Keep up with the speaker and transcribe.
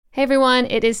Hey everyone,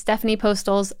 it is Stephanie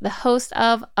Postles, the host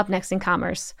of Up Next in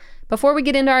Commerce. Before we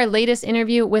get into our latest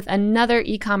interview with another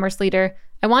e-commerce leader,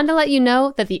 I wanted to let you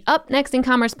know that the Up Next in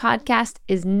Commerce podcast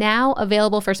is now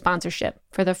available for sponsorship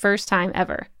for the first time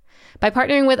ever. By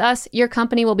partnering with us, your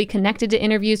company will be connected to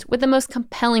interviews with the most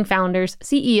compelling founders,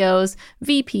 CEOs,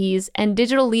 VPs, and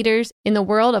digital leaders in the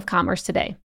world of commerce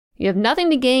today. You have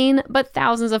nothing to gain but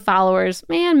thousands of followers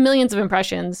and millions of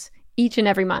impressions each and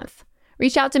every month.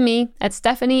 Reach out to me at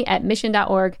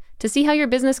stephanie@mission.org to see how your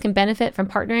business can benefit from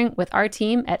partnering with our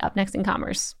team at Up Next in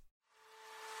Commerce.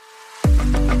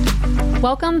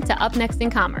 Welcome to Up Next in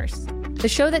Commerce, the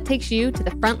show that takes you to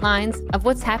the front lines of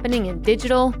what's happening in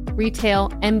digital,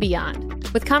 retail, and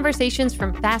beyond, with conversations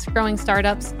from fast-growing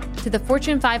startups to the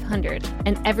Fortune 500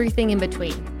 and everything in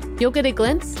between. You'll get a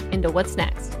glimpse into what's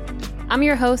next. I'm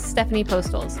your host, Stephanie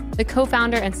Postles, the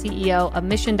co-founder and CEO of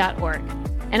Mission.org,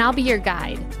 and I'll be your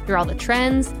guide through all the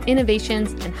trends,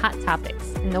 innovations, and hot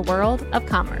topics in the world of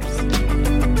commerce.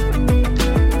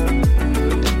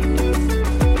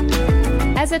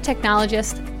 As a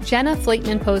technologist, Jenna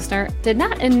Flateman-Posner did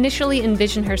not initially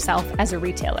envision herself as a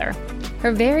retailer.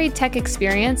 Her varied tech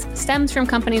experience stems from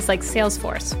companies like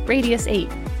Salesforce, Radius8,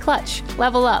 Clutch,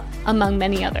 Level Up, among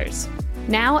many others.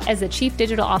 Now, as the Chief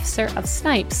Digital Officer of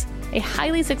Snipes, a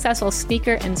highly successful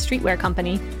sneaker and streetwear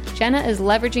company, Jenna is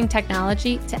leveraging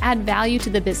technology to add value to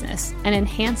the business and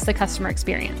enhance the customer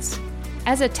experience.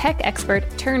 As a tech expert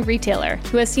turned retailer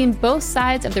who has seen both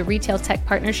sides of the retail tech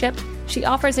partnership, she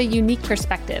offers a unique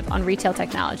perspective on retail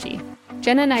technology.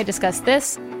 Jenna and I discuss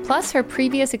this, plus her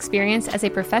previous experience as a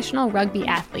professional rugby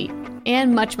athlete,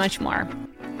 and much, much more.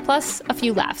 Plus a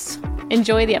few laughs.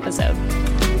 Enjoy the episode.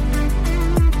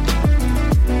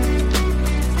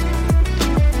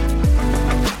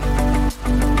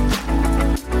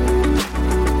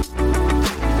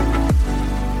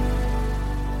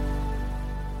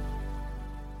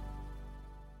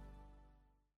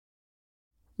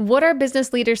 What are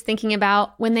business leaders thinking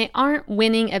about when they aren't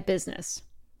winning at business?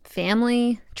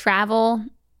 Family, travel,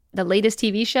 the latest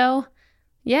TV show?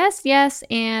 Yes,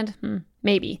 and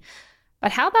maybe.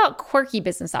 But how about quirky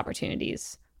business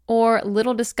opportunities? Or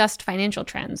little discussed financial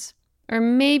trends? Or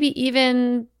maybe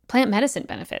even plant medicine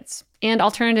benefits and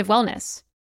alternative wellness?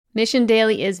 Mission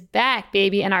Daily is back,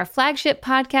 baby, and our flagship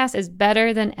podcast is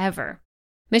better than ever.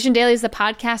 Mission Daily is the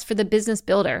podcast for the business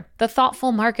builder, the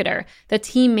thoughtful marketer, the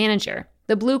team manager,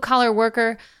 the blue-collar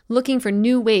worker looking for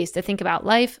new ways to think about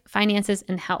life, finances,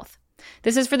 and health.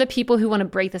 This is for the people who want to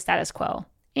break the status quo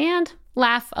and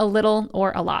laugh a little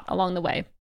or a lot along the way.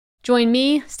 Join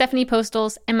me, Stephanie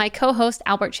Postles, and my co-host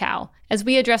Albert Chow as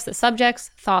we address the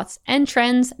subjects, thoughts, and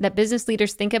trends that business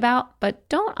leaders think about but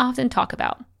don't often talk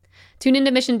about. Tune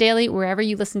into Mission Daily wherever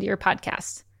you listen to your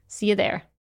podcasts. See you there.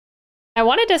 I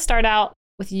wanted to start out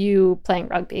with you playing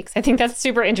rugby because I think that's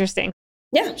super interesting.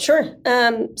 Yeah, sure.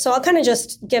 So I'll kind of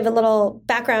just give a little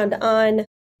background on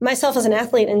myself as an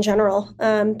athlete in general,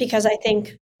 because I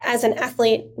think as an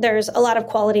athlete, there's a lot of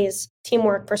qualities,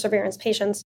 teamwork, perseverance,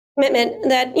 patience, commitment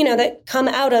that come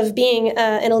out of being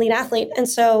an elite athlete. And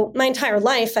so my entire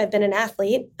life, I've been an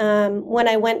athlete. When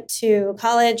I went to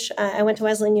college, I went to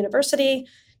Wesleyan University,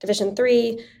 Division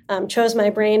III, chose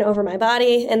my brain over my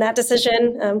body. And that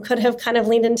decision could have kind of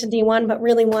leaned into D1, but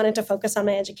really wanted to focus on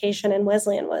my education. And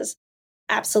Wesleyan was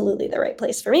absolutely the right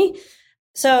place for me.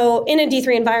 So in a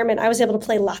D3 environment, I was able to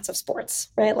play lots of sports,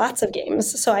 right? Lots of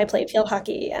games. So I played field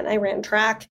hockey and I ran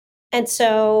track. And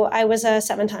so I was a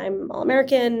 7-time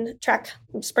All-American track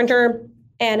sprinter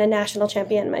and a national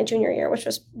champion my junior year, which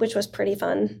was pretty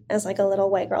fun as like a little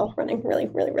white girl running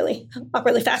really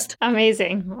awkwardly fast.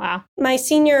 Amazing. Wow. My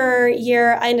senior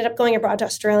year, I ended up going abroad to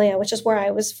Australia, which is where I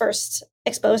was first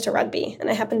exposed to rugby. And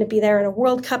I happened to be there in a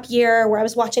World Cup year where I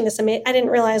was watching this. I didn't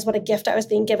realize what a gift I was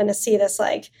being given to see this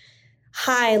like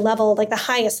high level, like the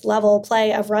highest level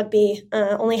play of rugby.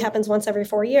 Only happens once every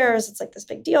 4 years. It's like this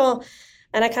big deal.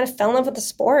 And I kind of fell in love with the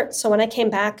sport. So when I came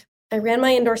back, I ran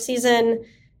my indoor season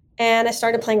and I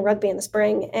started playing rugby in the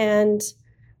spring. And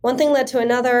one thing led to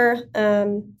another.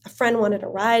 A friend wanted a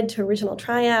ride to a regional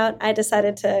tryout. I was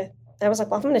like,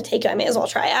 well, if I'm going to take you, I may as well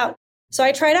try out. So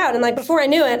I tried out, and like before I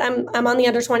knew it, I'm on the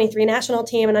under 23 national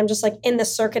team, and I'm just like in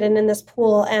this circuit and in this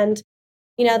pool. And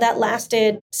that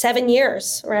lasted 7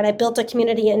 years, right? I built a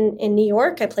community in New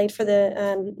York. I played for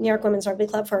the New York Women's Rugby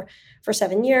Club for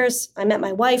 7 years. I met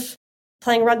my wife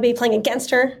playing rugby, playing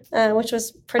against her, which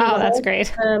was pretty Oh, that's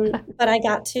great. But I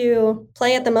got to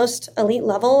play at the most elite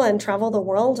level and travel the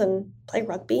world and play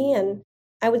rugby. And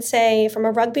I would say from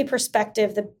a rugby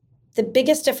perspective, the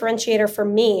biggest differentiator for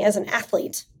me as an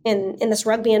athlete in this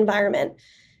rugby environment,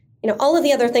 all of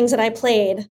the other things that I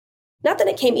played, not that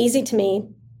it came easy to me,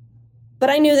 But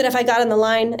I knew that if I got on the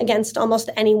line against almost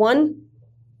anyone,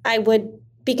 I would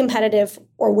be competitive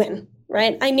or win,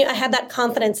 right? I knew I had that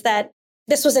confidence that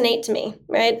this was innate to me,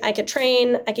 right? I could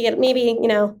train, I could get maybe,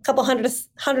 a couple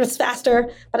hundredths faster,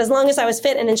 but as long as I was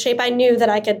fit and in shape, I knew that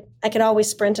I could always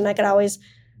sprint and I could always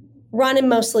run and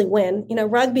mostly win.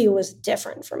 Rugby was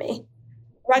different for me.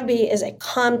 Rugby is a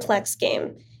complex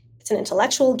game. It's an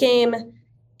intellectual game.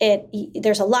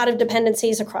 There's a lot of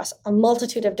dependencies across a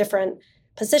multitude of different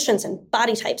positions and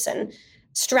body types and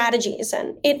strategies.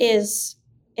 And it is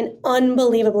an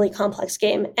unbelievably complex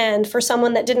game. And for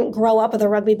someone that didn't grow up with a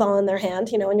rugby ball in their hand,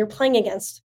 when you're playing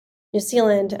against New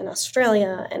Zealand and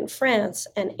Australia and France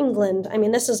and England,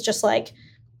 this is just like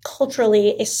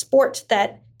culturally a sport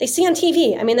that they see on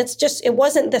TV. It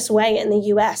wasn't this way in the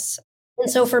US. And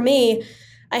so for me,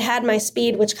 I had my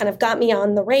speed, which kind of got me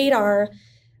on the radar,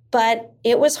 but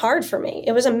it was hard for me.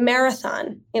 It was a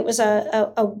marathon.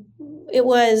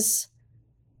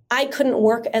 I couldn't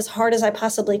work as hard as I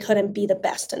possibly could and be the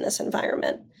best in this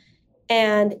environment.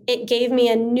 And it gave me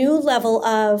a new level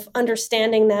of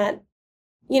understanding that,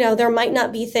 there might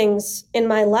not be things in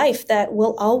my life that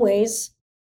will always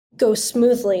go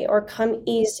smoothly or come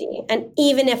easy. And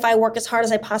even if I work as hard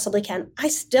as I possibly can, I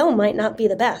still might not be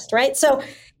the best, right? So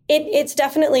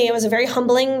it was a very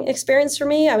humbling experience for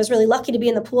me. I was really lucky to be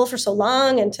in the pool for so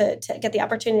long and to get the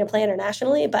opportunity to play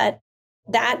internationally. But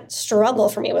that struggle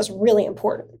for me was really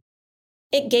important.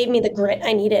 It gave me the grit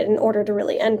I needed in order to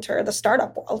really enter the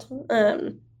startup world,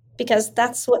 because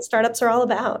that's what startups are all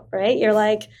about, right?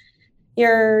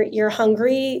 You're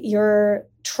hungry. You're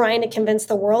trying to convince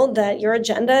the world that your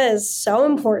agenda is so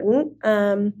important,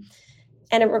 and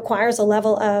it requires a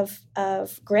level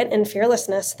of grit and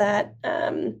fearlessness that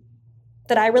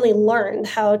I really learned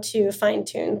how to fine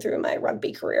tune through my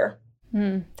rugby career.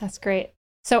 That's great.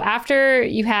 So after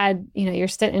you had, your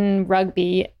stint in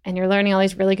rugby and you're learning all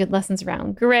these really good lessons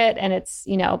around grit, and it's,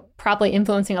 probably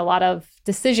influencing a lot of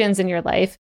decisions in your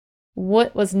life,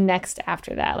 what was next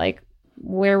after that? Like,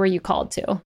 where were you called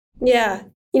to? Yeah.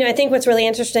 I think what's really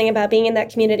interesting about being in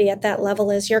that community at that level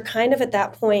is you're kind of at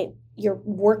that point, you're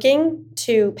working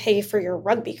to pay for your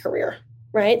rugby career,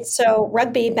 right? So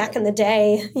rugby back in the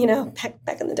day,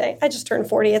 back in the day, I just turned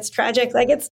 40. It's tragic. Like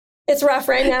it's rough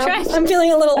right now. I'm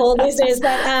feeling a little old these days,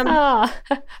 but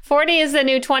 40 is the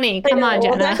new 20. Come on,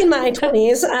 Jenna. Well, back in my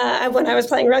 20s, when I was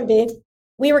playing rugby,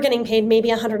 we were getting paid maybe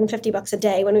 $150 a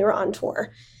day when we were on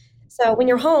tour. So when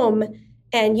you're home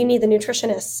and you need the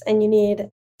nutritionists and you need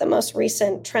the most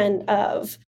recent trend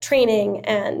of training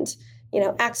and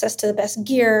access to the best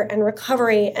gear and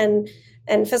recovery and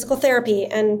physical therapy,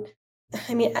 and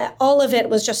all of it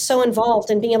was just so involved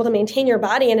in being able to maintain your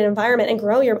body in an environment and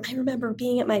grow I remember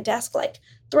being at my desk, like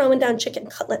throwing down chicken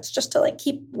cutlets just to like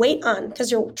keep weight on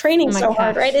because you're training so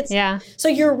hard, right? So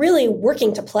you're really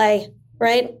working to play,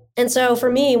 right? And so for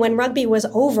me, when rugby was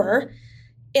over,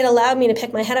 it allowed me to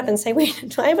pick my head up and say, wait,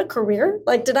 do I have a career?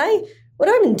 Like, what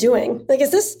have I been doing? Like,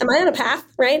 am I on a path,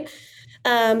 right?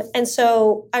 And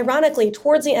so ironically,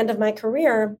 towards the end of my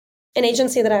career, an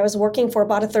agency that I was working for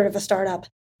bought a third of a startup.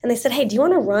 And they said, hey, do you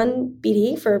want to run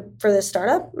BD for this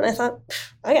startup? And I thought,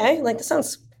 okay, like this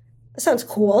sounds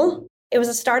cool. It was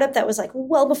a startup that was like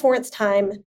well before its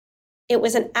time. It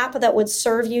was an app that would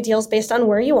serve you deals based on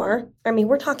where you are.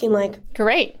 We're talking like...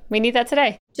 Great. We need that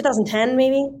today. 2010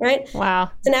 maybe, right?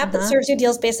 Wow. It's an app that serves you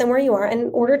deals based on where you are. And in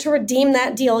order to redeem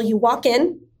that deal, you walk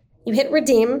in, you hit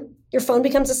redeem, your phone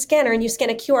becomes a scanner, and you scan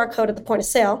a QR code at the point of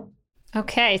sale.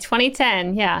 Okay,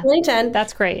 2010, yeah. 2010.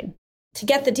 That's great. To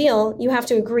get the deal, you have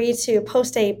to agree to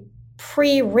post a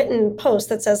pre-written post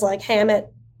that says like, hey, I'm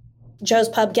at Joe's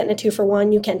Pub getting a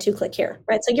 2-for-1. You can too, click here,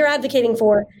 right? So you're advocating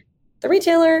for the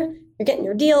retailer, you're getting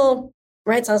your deal,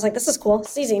 right? So I was like, this is cool.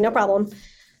 It's easy, no problem.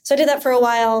 So I did that for a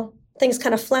while. Things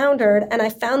kind of floundered, and I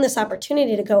found this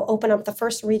opportunity to go open up the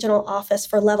first regional office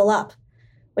for Level Up,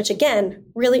 which again,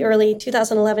 really early,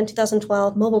 2011,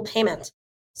 2012, mobile payment.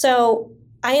 So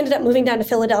I ended up moving down to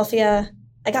Philadelphia.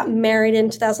 I got married in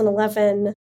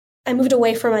 2011. I moved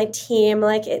away from my team.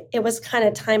 Like it was kind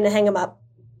of time to hang them up,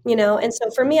 And so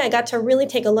for me, I got to really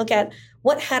take a look at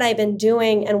what had I been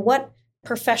doing and what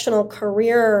professional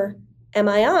career am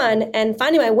I on? And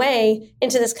finding my way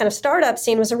into this kind of startup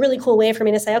scene was a really cool way for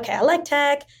me to say, okay, I like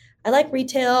tech. I like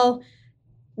retail.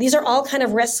 These are all kind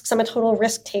of risks. I'm a total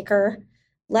risk taker.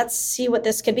 Let's see what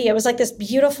this could be. It was like this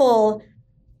beautiful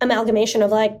amalgamation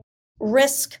of like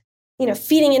risk,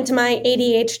 feeding into my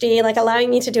ADHD, like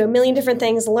allowing me to do a million different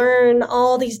things, learn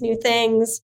all these new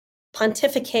things,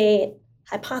 pontificate,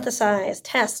 hypothesize,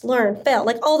 test, learn, fail.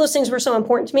 Like all those things were so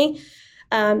important to me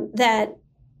that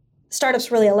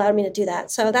startups really allowed me to do that.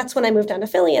 So that's when I moved down to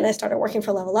Philly and I started working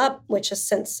for Level Up, which has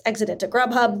since exited to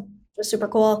Grubhub, which was super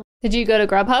cool. Did you go to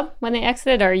Grubhub when they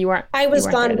exited, or you weren't? I was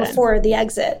gone before the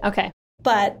exit. Okay.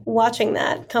 But watching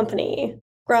that company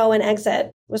grow and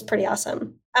exit was pretty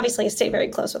awesome. Obviously, I stayed very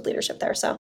close with leadership there.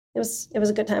 So it was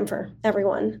a good time for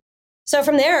everyone. So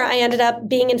from there, I ended up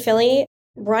being in Philly,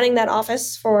 running that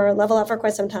office for Level Up for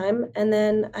quite some time. And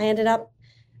then I ended up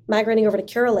migrating over to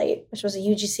Curalate, which was a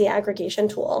UGC aggregation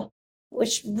tool,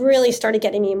 which really started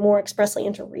getting me more expressly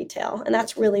into retail. And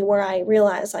that's really where I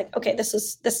realized, like, okay, this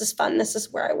is fun. This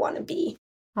is where I want to be.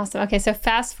 Awesome. Okay, so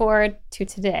fast forward to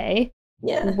today.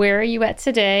 Yeah. Where are you at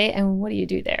today and what do you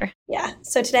do there? Yeah.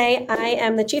 So today I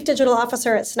am the Chief Digital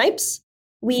Officer at Snipes.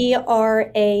 We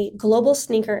are a global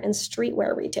sneaker and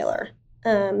streetwear retailer.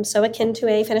 So akin to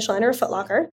a Finish Line or a Foot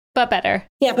Locker. But better.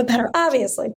 Yeah, but better,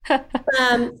 obviously.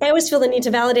 I always feel the need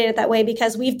to validate it that way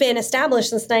because we've been established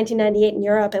since 1998 in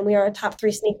Europe, and we are a top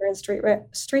 3 sneaker and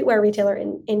streetwear retailer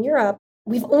in Europe.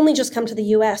 We've only just come to the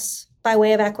US by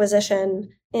way of acquisition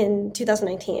in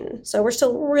 2019. So we're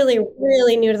still really,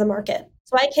 really new to the market.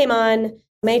 So I came on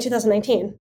May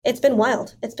 2019. It's been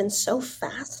wild. It's been so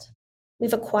fast.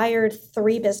 We've acquired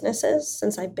 3 businesses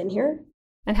since I've been here.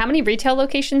 And how many retail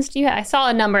locations do you have? I saw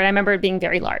a number and I remember it being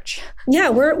very large. Yeah,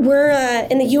 we're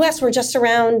in the US, we're just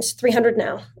around 300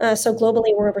 now. So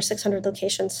globally, we're over 600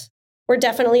 locations. We're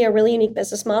definitely a really unique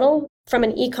business model from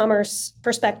an e-commerce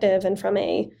perspective and from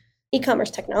a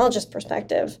e-commerce technologist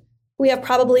perspective. We have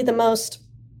probably the most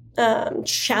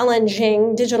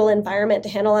challenging digital environment to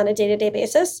handle on a day-to-day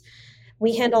basis.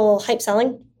 We handle hype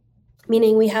selling,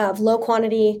 meaning we have low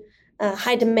quantity,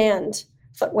 high demand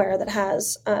footwear that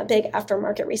has big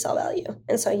aftermarket resale value.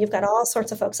 And so you've got all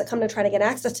sorts of folks that come to try to get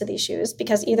access to these shoes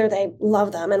because either they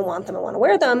love them and want to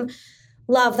wear them,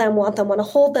 love them, want to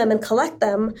hold them and collect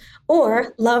them,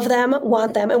 or love them,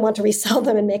 want them, and want to resell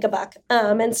them and make a buck.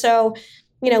 And so,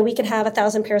 we could have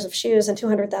 1,000 pairs of shoes and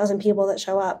 200,000 people that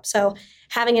show up. So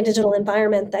having a digital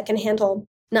environment that can handle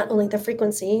not only the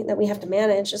frequency that we have to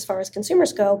manage as far as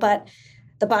consumers go, but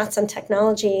the bots and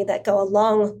technology that go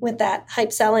along with that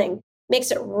hype selling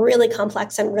makes it really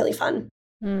complex and really fun.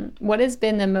 What has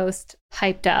been the most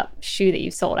hyped up shoe that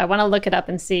you've sold? I want to look it up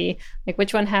and see like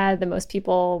which one had the most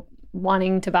people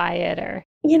wanting to buy it or...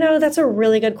 That's a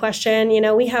really good question.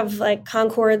 We have like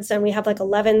Concords and we have like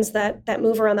 11s that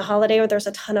move around the holiday where there's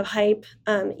a ton of hype.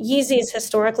 Yeezys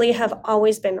historically have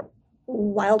always been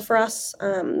wild for us.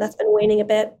 That's been waning a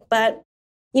bit. But,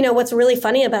 what's really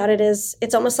funny about it is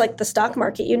it's almost like the stock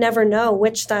market. You never know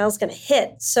which style is going to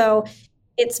hit. So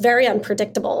it's very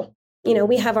unpredictable.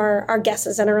 We have our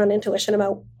guesses and our own intuition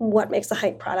about what makes a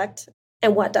hype product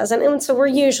and what doesn't. And so we're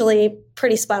usually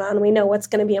pretty spot on. We know what's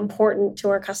going to be important to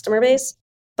our customer base,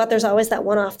 but there's always that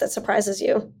one-off that surprises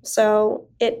you. So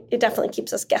it definitely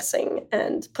keeps us guessing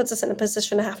and puts us in a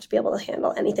position to have to be able to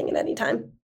handle anything at any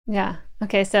time. Yeah.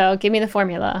 Okay. So give me the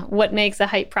formula. What makes a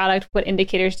hype product? What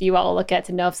indicators do you all look at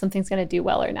to know if something's going to do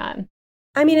well or not?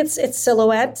 I mean, it's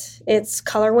silhouette, it's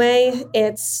colorway,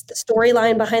 it's the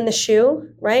storyline behind the shoe,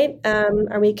 right?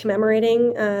 Are we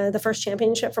commemorating the first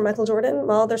championship for Michael Jordan?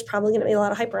 Well, there's probably going to be a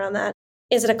lot of hype around that.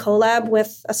 Is it a collab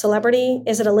with a celebrity?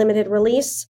 Is it a limited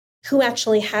release? Who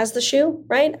actually has the shoe,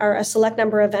 right? Are a select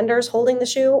number of vendors holding the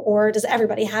shoe, or does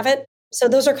everybody have it? So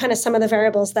those are kind of some of the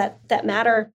variables that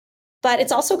matter. But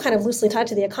it's also kind of loosely tied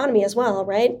to the economy as well,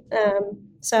 right?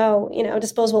 So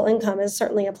disposable income is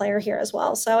certainly a player here as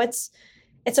well. So it's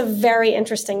a very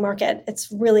interesting market.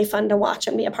 It's really fun to watch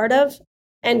and be a part of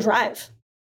and drive.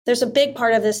 There's a big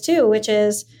part of this too, which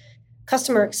is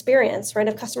customer experience, right?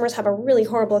 If customers have a really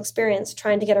horrible experience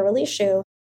trying to get a release shoe,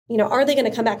 are they going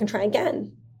to come back and try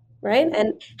again, right?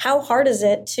 And how hard is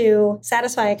it to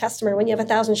satisfy a customer when you have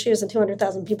 1,000 shoes and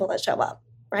 200,000 people that show up?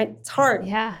 Right? It's hard.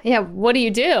 Yeah. What do you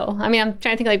do? I mean, I'm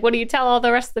trying to think like, what do you tell all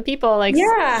the rest of the people? Like,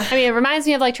 yeah. I mean, it reminds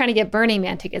me of like trying to get Burning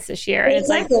Man tickets this year. And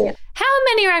exactly. It's like, how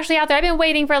many are actually out there? I've been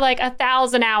waiting for like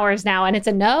 1,000 hours now and it's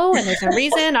a no and there's no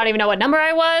reason. I don't even know what number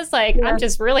I was. Like, yeah. I'm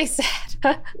just really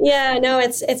sad. Yeah, no,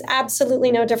 it's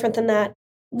absolutely no different than that.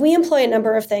 We employ a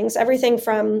number of things, everything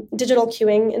from digital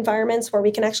queuing environments where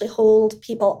we can actually hold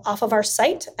people off of our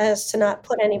site as to not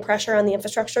put any pressure on the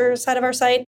infrastructure side of our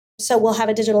site. So we'll have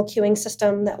a digital queuing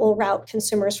system that will route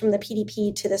consumers from the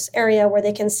PDP to this area where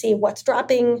they can see what's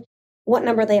dropping, what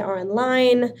number they are in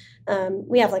line.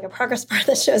 We have like a progress bar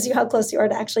that shows you how close you are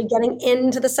to actually getting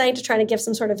into the site to try to give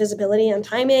some sort of visibility on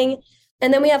timing.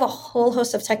 And then we have a whole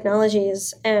host of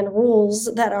technologies and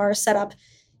rules that are set up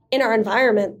in our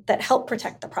environment that help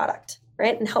protect the product,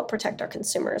 right? And help protect our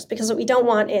consumers. Because what we don't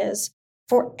want is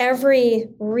for every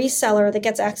reseller that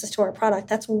gets access to our product,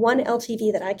 that's one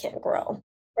LTV that I can't grow.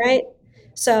 right?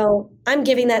 So I'm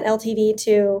giving that LTV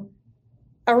to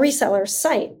a reseller's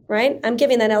site, right? I'm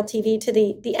giving that LTV to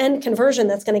the end conversion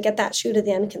that's going to get that shoe to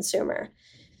the end consumer.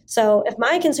 So if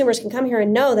my consumers can come here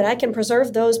and know that I can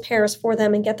preserve those pairs for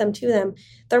them and get them to them,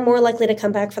 they're more likely to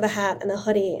come back for the hat and the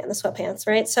hoodie and the sweatpants,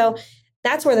 right? So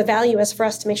that's where the value is for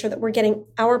us to make sure that we're getting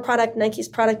our product, Nike's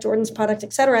product, Jordan's product,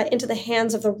 et cetera, into the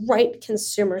hands of the right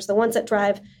consumers, the ones that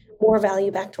drive more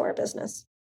value back to our business.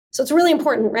 So it's really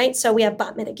important, right? So we have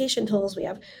bot mitigation tools, we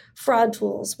have fraud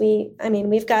tools.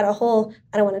 We've got a whole,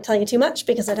 I don't want to tell you too much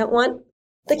because I don't want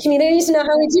the community to know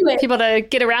how we do it. People to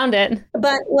get around it.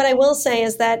 But what I will say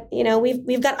is that,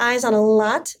 we've got eyes on a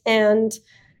lot, and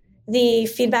the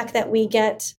feedback that we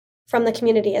get from the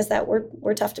community is that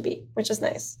we're tough to beat, which is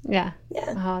nice. Yeah.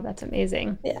 Yeah. Oh, that's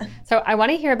amazing. Yeah. So I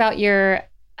want to hear about your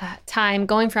time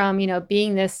going from,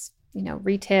 being this,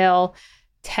 retail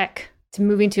tech to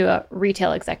moving to a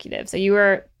retail executive. So you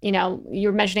were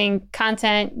mentioning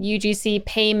content, UGC,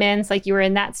 payments, like you were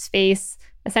in that space,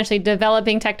 essentially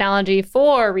developing technology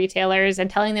for retailers and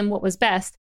telling them what was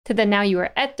best, to then now you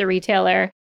are at the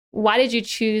retailer. Why did you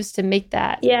choose to make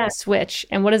that switch?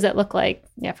 And what does it look like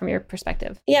from your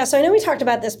perspective? Yeah, so I know we talked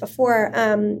about this before,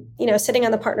 sitting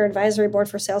on the partner advisory board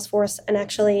for Salesforce and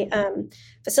actually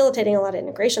facilitating a lot of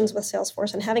integrations with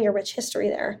Salesforce and having a rich history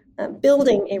there,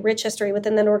 building a rich history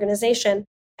within that organization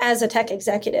as a tech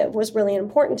executive was really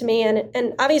important to me.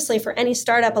 And obviously for any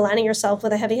startup, aligning yourself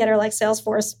with a heavy hitter like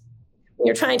Salesforce when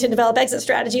you're trying to develop exit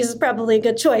strategies is probably a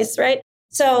good choice, right?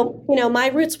 So, my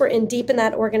roots were deep in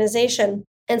that organization.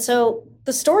 And so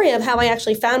the story of how I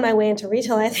actually found my way into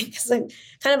retail, I think, is a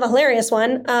kind of a hilarious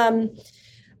one.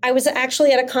 I was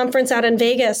actually at a conference out in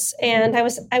Vegas, and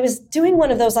I was doing one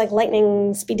of those like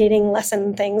lightning speed dating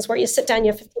lesson things where you sit down,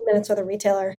 you have 15 minutes with a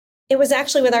retailer. It was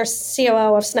actually with our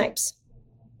COO of Snipes,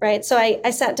 right? So I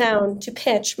sat down to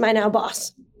pitch my now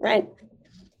boss, right?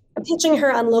 I'm pitching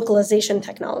her on localization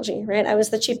technology, right? I was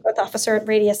the chief growth officer at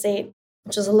Radius 8,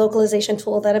 which is a localization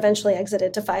tool that eventually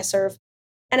exited to Fiserv.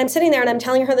 And I'm sitting there and I'm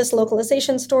telling her this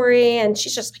localization story, and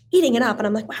she's just like eating it up. And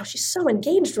I'm like, wow, she's so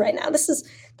engaged right now. This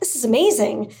is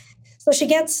amazing. So she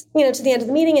gets, to the end of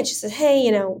the meeting and she says, hey,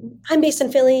 I'm based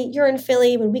in Philly. You're in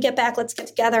Philly. When we get back, let's get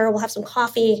together. We'll have some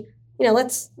coffee.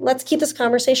 Let's keep this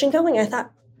conversation going. I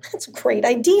thought, that's a great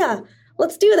idea.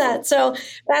 Let's do that. So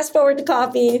fast forward to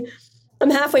coffee. I'm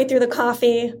halfway through the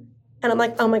coffee and I'm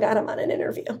like, oh my God, I'm on an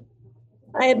interview.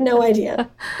 I had no idea.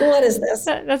 What is this?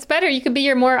 That's better. You could be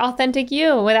your more authentic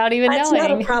you without even knowing. That's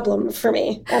not a problem for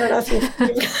me. I don't know if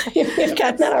you've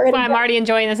got that already. Well, I'm already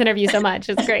enjoying this interview so much.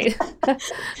 It's great.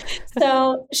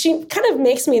 So she kind of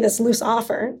makes me this loose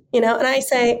offer, and I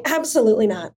say, absolutely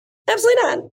not. Absolutely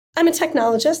not. I'm a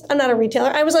technologist. I'm not a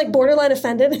retailer. I was like borderline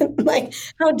offended. Like,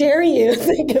 how dare you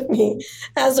think of me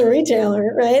as a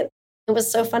retailer, right? It was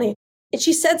so funny. And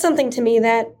she said something to me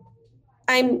that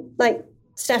I'm like,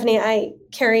 Stephanie, I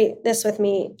carry this with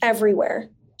me everywhere.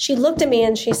 She looked at me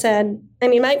and she said,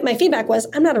 my feedback was,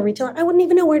 I'm not a retailer. I wouldn't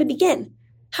even know where to begin.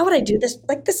 How would I do this?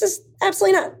 Like, this is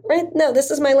absolutely not, right? No, this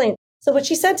is my lane. So what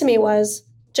she said to me was,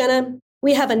 Jenna,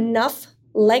 we have enough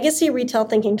legacy retail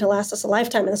thinking to last us a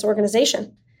lifetime in this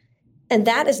organization. And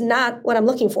that is not what I'm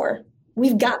looking for.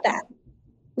 We've got that.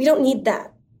 We don't need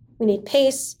that. We need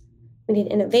pace. We need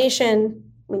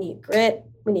innovation. We need grit.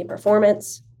 We need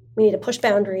performance. We need to push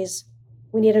boundaries.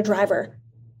 We need a driver.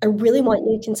 I really want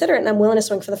you to consider it, and I'm willing to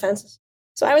swing for the fences.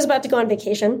 So I was about to go on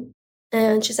vacation,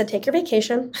 and she said, take your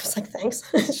vacation. I was like, thanks.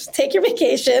 Just take your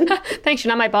vacation. Thanks,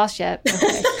 you're not my boss yet.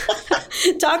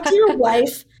 Okay. Talk to your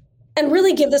wife and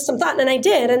really give this some thought. And I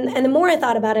did. And the more I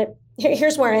thought about it,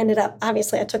 here's where I ended up.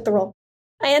 Obviously, I took the role.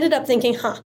 I ended up thinking,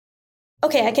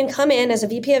 okay, I can come in as a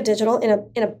VP of digital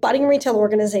in a budding retail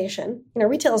organization.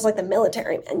 Retail is like the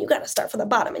military, man. You got to start from the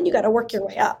bottom and you got to work your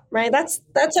way up, right? That's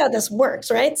how this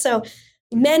works, right? So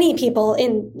many people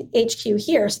in HQ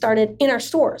here started in our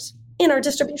stores, in our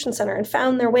distribution center, and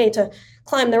found their way to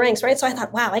climb the ranks, right? So I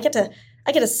thought, wow, I get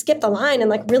to skip the line and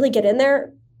like really get in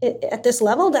there at this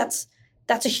level. That's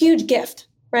a huge gift,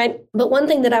 right? But one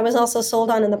thing that I was also sold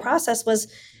on in the process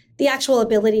was the actual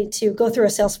ability to go through a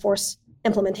Salesforce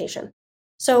implementation.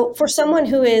 So for someone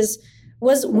who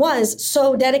was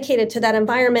so dedicated to that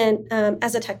environment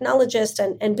as a technologist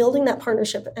and building that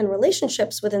partnership and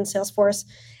relationships within Salesforce,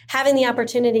 having the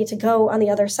opportunity to go on the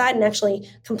other side and actually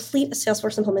complete a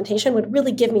Salesforce implementation would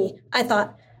really give me, I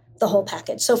thought, the whole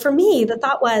package. So for me, the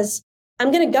thought was,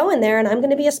 I'm going to go in there and I'm going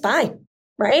to be a spy,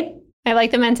 right? I like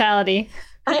the mentality.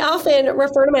 I often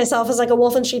refer to myself as like a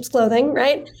wolf in sheep's clothing,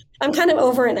 right? I'm kind of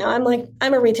over it now. I'm like,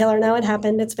 I'm a retailer now. It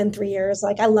happened. It's been 3 years.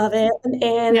 Like, I love it.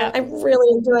 And I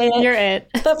really enjoy it. You're it.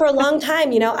 But for a long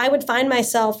time, I would find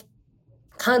myself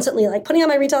constantly like putting on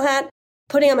my retail hat,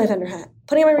 putting on my vendor hat,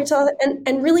 putting on my retail hat,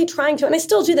 and really trying to, and I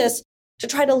still do this, to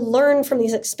try to learn from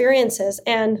these experiences.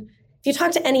 And if you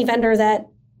talk to any vendor that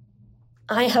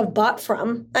I have bought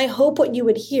from, I hope what you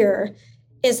would hear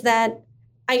is that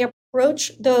I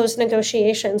approach those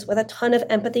negotiations with a ton of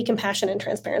empathy, compassion, and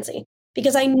transparency,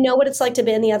 because I know what it's like to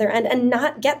be in the other end and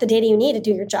not get the data you need to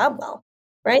do your job well,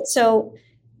 right? So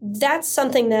that's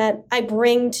something that I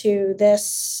bring to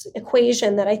this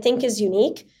equation that I think is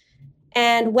unique.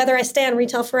 And whether I stay on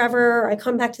retail forever or I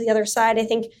come back to the other side, I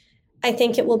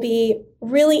think it will be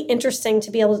really interesting to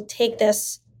be able to take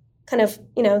this kind of,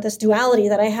 this duality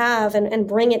that I have and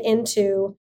bring it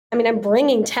into, I'm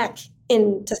bringing tech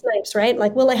into Snipes, right?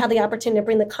 Like, will I have the opportunity to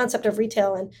bring the concept of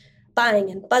retail and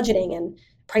buying and budgeting and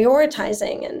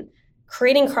prioritizing and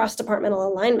creating cross-departmental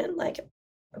alignment? Like,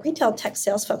 retail tech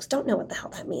sales folks don't know what the hell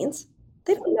that means.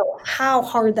 They don't know how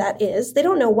hard that is. They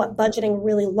don't know what budgeting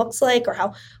really looks like or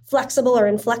how flexible or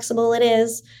inflexible it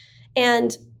is.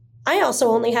 And I also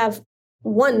only have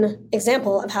one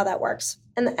example of how that works.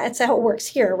 And that's how it works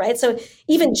here, right? So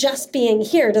even just being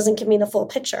here doesn't give me the full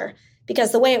picture,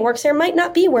 because the way it works here might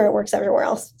not be where it works everywhere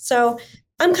else. So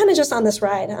I'm kind of just on this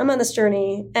ride. I'm on this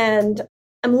journey and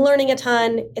I'm learning a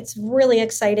ton. It's really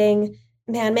exciting.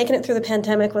 Man, making it through the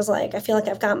pandemic was like, I feel like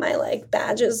I've got my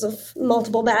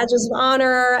multiple badges of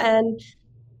honor. And,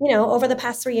 over the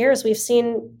past 3 years, we've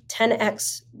seen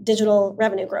 10x digital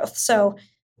revenue growth. So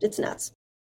it's nuts.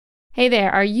 Hey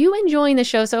there, are you enjoying the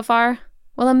show so far?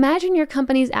 Well, imagine your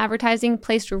company's advertising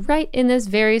placed right in this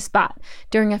very spot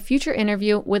during a future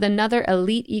interview with another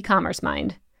elite e-commerce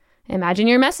mind. Imagine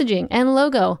your messaging and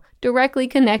logo directly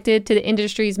connected to the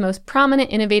industry's most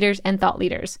prominent innovators and thought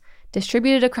leaders,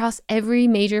 distributed across every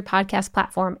major podcast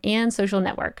platform and social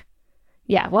network.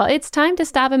 Yeah, well, it's time to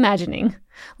stop imagining.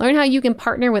 Learn how you can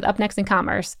partner with UpNext in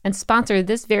Commerce and sponsor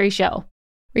this very show.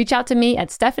 Reach out to me at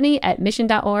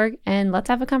Stephanie@mission.org and let's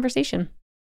have a conversation.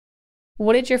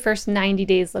 What did your first 90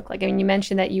 days look like? I mean, you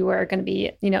mentioned that you were going to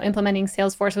be, implementing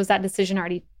Salesforce. Was that decision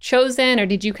already chosen, or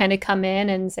did you kind of come in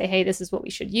and say, hey, this is what we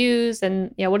should use?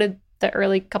 And what did the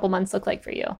early couple months look like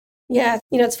for you? Yeah,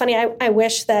 it's funny. I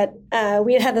wish that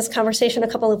we had this conversation a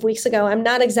couple of weeks ago. I'm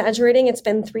not exaggerating. It's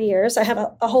been 3 years. I have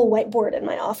a whole whiteboard in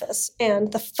my office.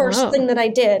 And the first thing that I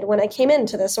did when I came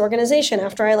into this organization,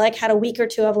 after I had a week or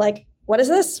two of what is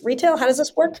this? Retail? How does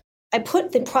this work? I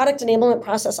put the product enablement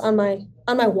process on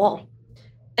my wall.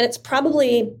 And it's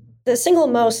probably the single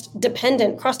most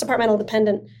cross-departmental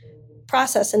dependent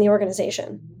process in the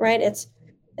organization, right? It's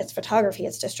photography,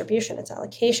 it's distribution, it's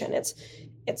allocation, it's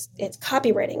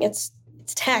copywriting, it's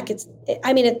tech,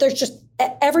 there's just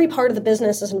every part of the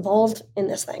business is involved in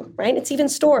this thing, right? It's even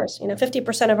stores.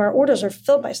 50% of our orders are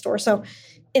filled by stores, so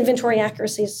inventory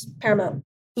accuracy is paramount.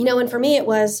 And for me, it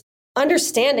was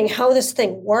understanding how this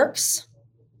thing works,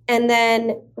 and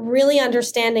then really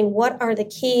understanding what are the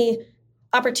key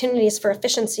opportunities for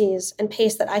efficiencies and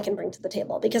pace that I can bring to the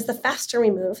table. Because the faster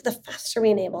we move, the faster we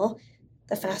enable,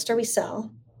 the faster we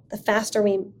sell, the faster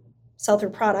we sell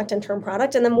through product and turn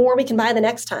product, and the more we can buy the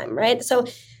next time, right? So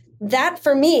that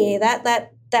for me,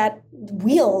 that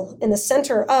wheel in the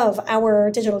center of our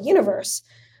digital universe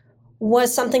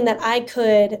was something that I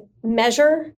could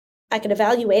measure, I could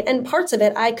evaluate, and parts of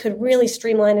it I could really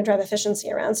streamline and drive efficiency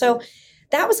around. So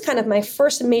that was kind of my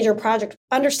first major project,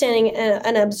 understanding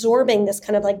and absorbing this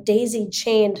kind of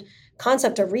daisy-chained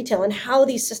concept of retail and how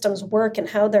these systems work and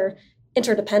how they're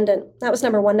interdependent. That was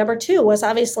number one. Number two was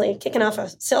obviously kicking off a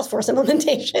Salesforce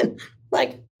implementation.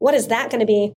 What is that going to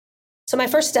be? So my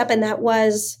first step in that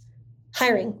was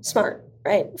hiring smart,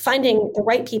 right? Finding the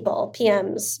right people,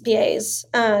 PMs, BAs,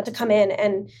 to come in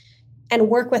and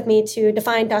work with me to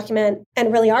define, document,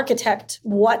 and really architect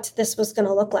what this was going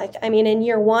to look like. In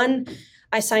year one,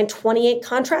 I signed 28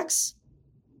 contracts,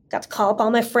 got to call up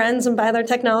all my friends and buy their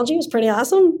technology. It was pretty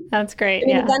awesome. That's great.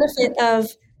 The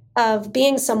benefit of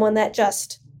being someone that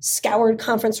just scoured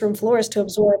conference room floors to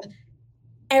absorb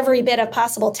every bit of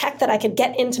possible tech that I could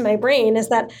get into my brain is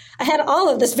that I had all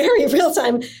of this very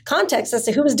real-time context as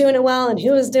to who was doing it well and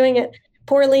who was doing it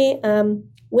poorly,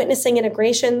 witnessing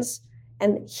integrations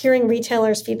and hearing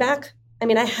retailers' feedback. I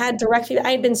had direct feedback.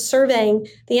 I had been surveying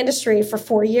the industry for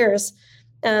 4 years,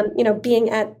 being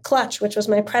at Clutch, which was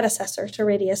my predecessor to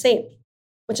Radius 8,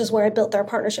 which is where I built our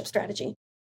partnership strategy.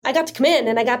 I got to come in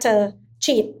and I got to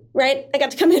cheat, right? I got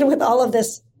to come in with all of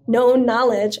this known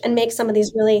knowledge and make some of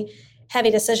these really heavy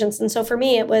decisions. And so for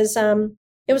me, it was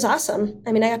awesome.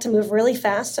 I got to move really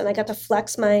fast and I got to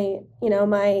flex my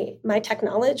tech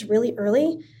knowledge really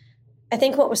early. I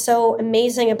think what was so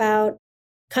amazing about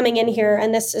coming in here,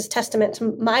 and this is testament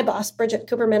to my boss, Bridget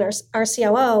Cooperman, our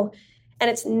COO, and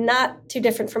it's not too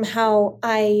different from how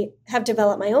I have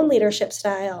developed my own leadership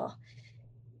style,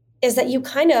 is that you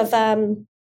kind of,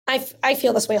 I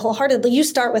feel this way wholeheartedly. You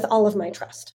start with all of my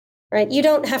trust, right? You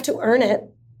don't have to earn it.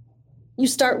 You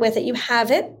start with it, you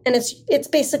have it, and it's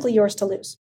basically yours to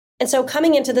lose. And so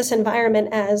coming into this environment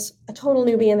as a total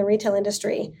newbie in the retail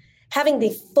industry, having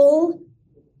the full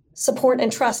support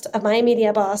and trust of my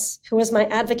immediate boss, who was my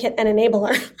advocate and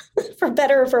enabler, for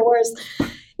better or for worse,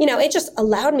 it just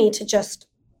allowed me to just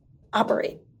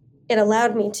operate. It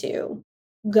allowed me to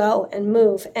go and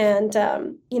move. And,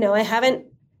 I haven't,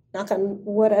 knock on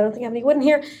wood, I don't think I have any wood in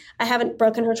here, I haven't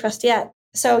broken her trust yet.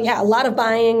 So yeah, a lot of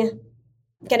buying,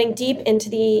 getting deep into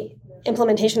the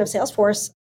implementation of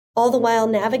Salesforce, all the while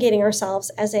navigating ourselves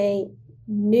as a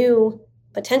new,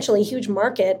 potentially huge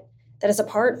market that is a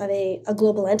part of a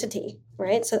global entity,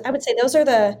 right? So I would say those are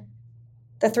the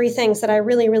three things that I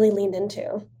really, really leaned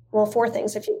into. Well, four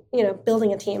things. If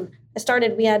building a team.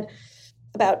 We had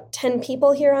about 10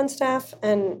 people here on staff,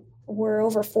 and we're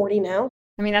over 40 now.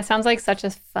 I mean, that sounds like such a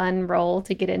fun role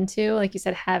to get into. Like you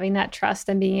said, having that trust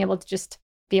and being able to just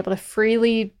be able to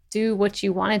freely do what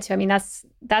you wanted to. I mean, that's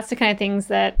the kind of things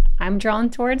that I'm drawn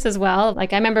towards as well.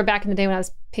 Like I remember back in the day when I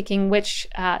was picking which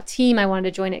team I wanted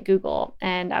to join at Google,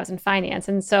 and I was in finance.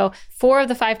 And so 4 of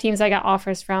the 5 teams I got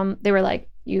offers from, they were like,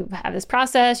 you have this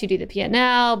process, you do the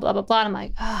P&L, blah, blah, blah. And I'm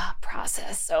like,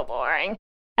 process, so boring.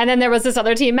 And then there was this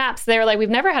other team, Maps. They were like, we've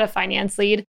never had a finance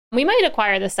lead. We might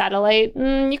acquire the satellite.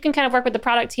 You can kind of work with the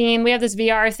product team. We have this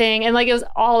VR thing. And like, it was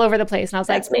all over the place. And I was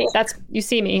like, you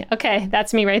see me. Okay,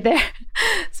 that's me right there.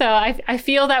 So I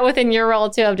feel that within your role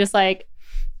too, of just like,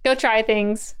 go try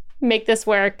things, make this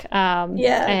work. And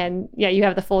you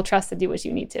have the full trust to do what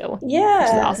you need to. Yeah. Which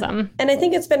is awesome. And I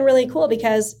think it's been really cool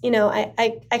because,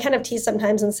 I kind of tease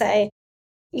sometimes and say,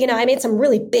 I made some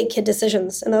really big kid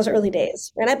decisions in those early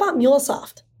days. And I bought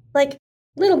MuleSoft. Like,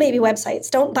 little baby websites,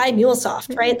 don't buy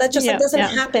MuleSoft, right? That just doesn't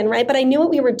happen, right? But I knew what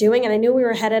we were doing, and I knew we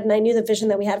were headed, and I knew the vision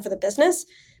that we had for the business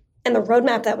and the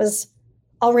roadmap that was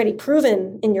already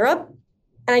proven in Europe.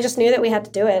 And I just knew that we had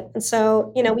to do it. And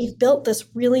so, we've built this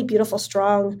really beautiful,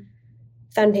 strong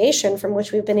foundation from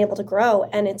which we've been able to grow.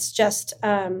 And it's just,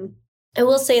 I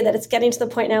will say that it's getting to the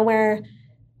point now where,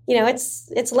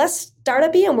 it's less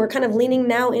startup-y, and we're kind of leaning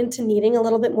now into needing a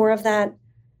little bit more of that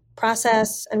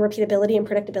process and repeatability and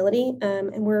predictability.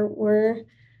 And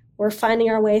we're finding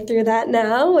our way through that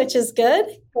now, which is good.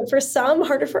 Good for some,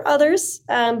 harder for others.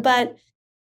 But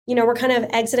we're kind of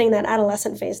exiting that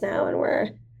adolescent phase now, and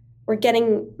we're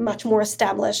getting much more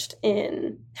established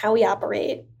in how we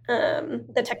operate,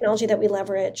 the technology that we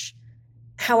leverage,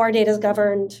 how our data is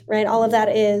governed, right? All of that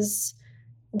is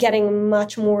getting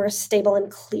much more stable and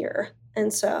clear.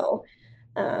 And so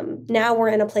now we're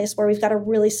in a place where we've got a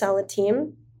really solid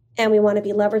team, and we want to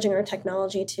be leveraging our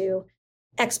technology to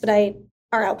expedite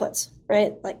our outputs,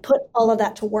 right? Like put all of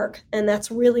that to work. And that's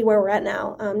really where we're at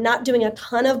now. Not doing a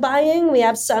ton of buying. We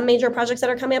have some major projects that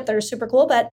are coming up that are super cool,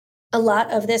 but a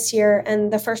lot of this year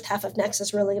and the first half of next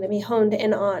is really going to be honed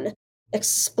in on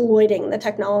exploiting the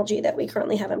technology that we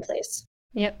currently have in place.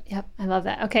 Yep. I love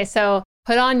that. Okay. So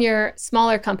put on your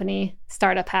smaller company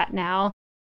startup hat now.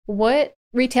 What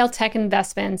retail tech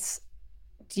investments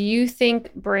do you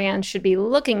think brands should be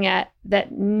looking at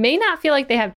that may not feel like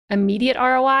they have immediate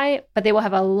ROI, but they will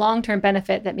have a long-term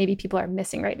benefit that maybe people are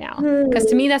missing right now? Because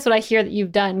to me, that's what I hear that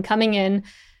you've done, coming in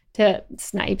to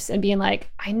Snipes and being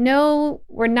like, I know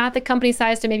we're not the company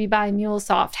size to maybe buy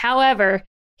MuleSoft. However,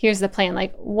 here's the plan.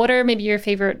 Like, what are maybe your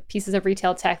favorite pieces of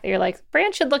retail tech that you're like,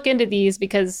 brands should look into these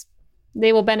because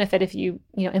they will benefit if you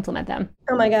implement them?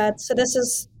 Oh my God. So this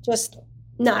is just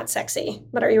not sexy,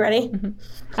 but are you ready? Mm-hmm.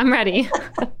 I'm ready.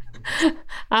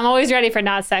 I'm always ready for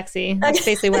not sexy. That's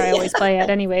basically where I always play at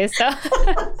anyways. So,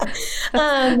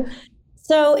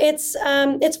 so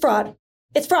it's fraud.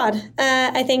 It's fraud.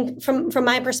 I think from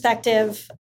my perspective,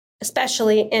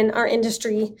 especially in our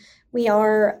industry, we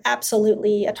are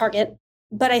absolutely a target.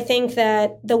 But I think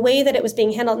that the way that it was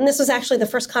being handled, and this was actually the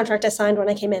first contract I signed when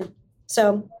I came in.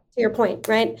 So to your point,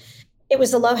 right? It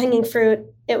was the low-hanging fruit.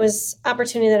 It was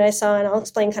opportunity that I saw, and I'll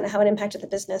explain kind of how it impacted the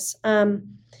business.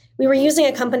 We were using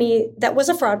a company that was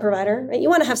a fraud provider, right? You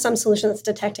want to have some solution that's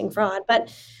detecting fraud, but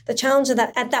the challenge of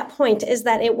that at that point is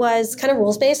that it was kind of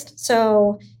rules-based.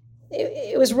 So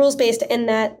it was rules-based in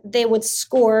that they would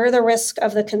score the risk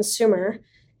of the consumer.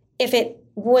 If it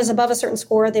was above a certain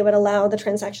score, they would allow the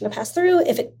transaction to pass through.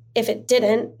 If it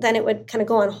didn't, then it would kind of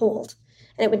go on hold,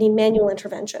 and it would need manual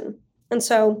intervention. And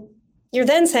so you're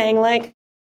then saying, like,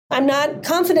 I'm not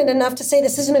confident enough to say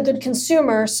this isn't a good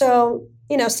consumer. So,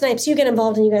 Snipes, you get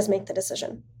involved and you guys make the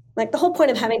decision. Like, the whole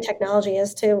point of having technology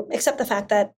is to accept the fact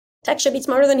that Tech should be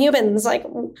smarter than humans. Like,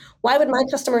 why would my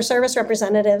customer service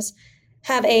representatives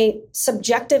have a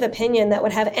subjective opinion that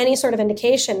would have any sort of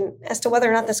indication as to whether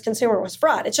or not this consumer was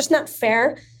fraud? It's just not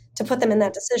fair to put them in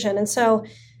that decision. And so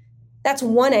that's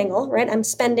one angle, right? I'm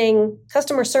spending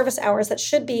customer service hours that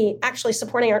should be actually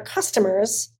supporting our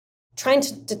customers, trying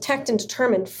to detect and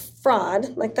determine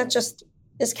fraud. Like, that just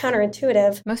is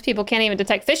counterintuitive. Most people can't even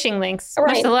detect phishing links,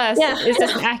 Right. much less Yeah. is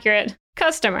this an accurate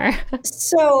customer?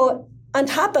 So on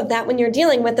top of that, when you're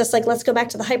dealing with this, like, let's go back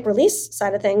to the hype release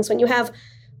side of things, when you have,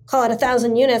 call it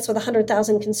 1,000 units with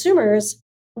 100,000 consumers,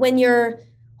 when you're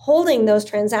holding those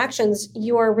transactions,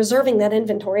 you're reserving that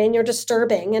inventory and you're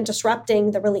disturbing and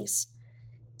disrupting the release.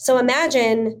 So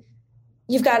imagine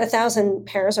you've got 1,000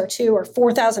 pairs or 2 or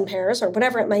 4,000 pairs or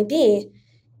whatever it might be,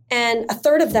 and a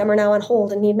third of them are now on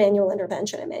hold and need manual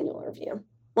intervention and manual review.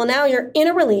 Well, now you're in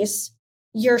a release,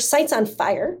 your site's on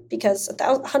fire because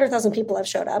 100,000 people have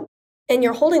showed up, and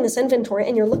you're holding this inventory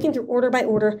and you're looking through order by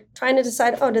order, trying to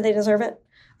decide, oh, do they deserve it?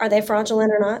 Are they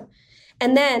fraudulent or not?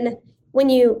 And then when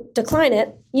you decline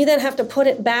it, you then have to put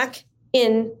it back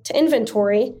into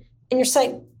inventory and your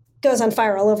site goes on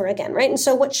fire all over again, right? And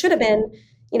so what should have been,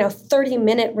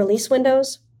 30-minute release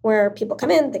windows where people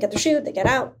come in, they get their shoe, they get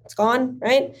out, it's gone,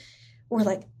 right? Or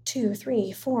like 2,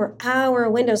 3, 4-hour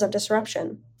windows of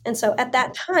disruption. And so at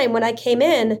that time, when I came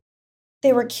in,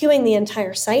 they were queuing the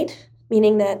entire site,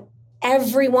 meaning that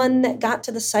everyone that got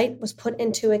to the site was put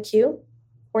into a queue.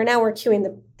 Where now we're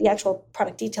queuing the actual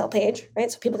product detail page,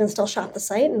 right? So people can still shop the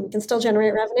site and we can still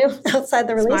generate revenue outside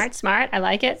the release. Smart. I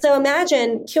like it. So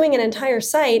imagine queuing an entire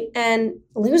site and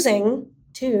losing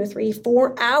 2, 3,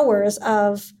 4 hours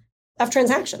of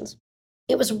transactions.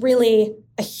 It was really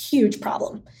a huge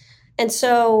problem. And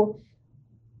so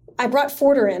I brought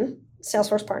Forder in,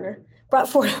 Salesforce partner, brought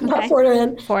Forder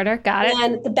in. Forder, got it.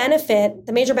 And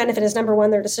the major benefit is, number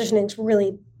one, their decisioning is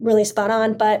really, really spot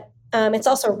on, but it's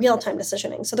also real-time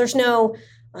decisioning. So there's no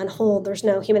on hold, there's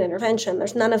no human intervention,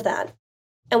 there's none of that.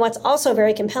 And what's also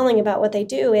very compelling about what they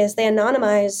do is they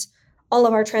anonymize all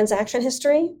of our transaction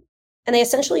history, and they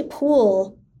essentially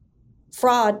pool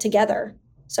fraud together.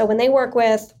 So when they work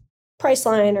with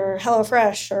Priceline or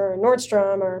HelloFresh or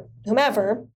Nordstrom or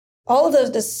whomever, all of those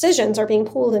decisions are being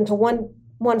pooled into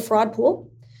one fraud pool.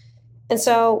 And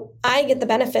so I get the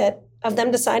benefit of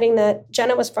them deciding that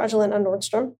Jenna was fraudulent on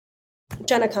Nordstrom.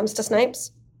 Jenna comes to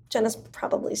Snipes. Jenna's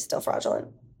probably still fraudulent.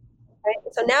 Right?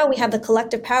 So now we have the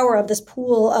collective power of this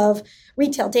pool of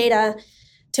retail data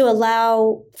to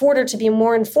allow Forder to be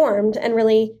more informed and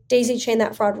really daisy chain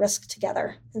that fraud risk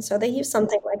together. And so they use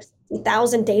something like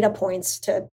 6,000 data points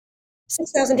to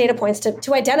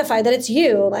identify that it's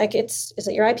you. Like, is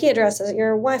it your IP address? Is it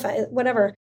your Wi-Fi?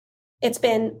 Whatever. It's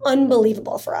been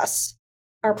unbelievable for us.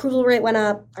 Our approval rate went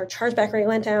up. Our chargeback rate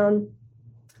went down.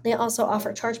 They also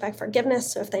offer chargeback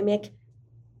forgiveness. So if they make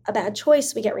a bad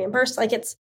choice, we get reimbursed. Like,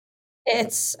 it's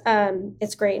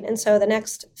great. And so the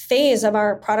next phase of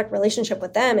our product relationship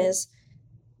with them is,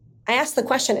 I asked the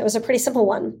question. It was a pretty simple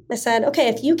one. I said, okay,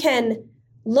 if you can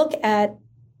look at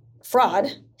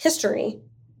fraud history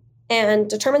and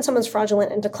determine someone's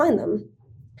fraudulent and decline them,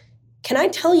 can I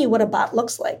tell you what a bot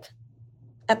looks like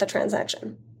at the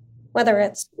transaction? Whether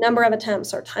it's number of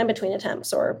attempts or time between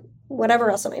attempts or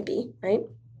whatever else it might be, right?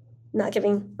 Not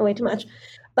giving away too much.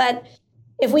 But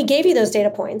if we gave you those data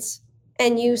points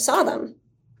and you saw them,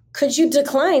 could you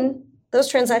decline those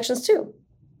transactions too?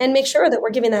 And make sure that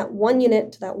we're giving that one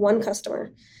unit to that one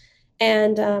customer.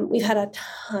 And we've had a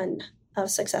ton of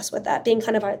success with that, being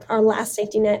kind of our last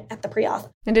safety net at the pre-auth.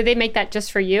 And did they make that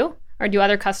just for you? Or do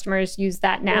other customers use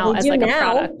that now as like a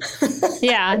product?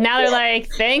 Yeah, now they're like,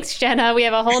 thanks, Jenna. We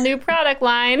have a whole new product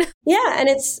line. Yeah, and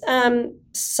it's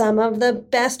some of the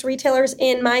best retailers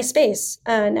in my space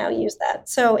now use that.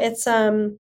 So it's,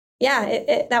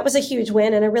 that was a huge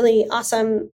win and a really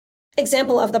awesome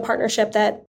example of the partnership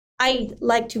that I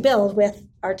like to build with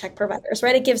our tech providers,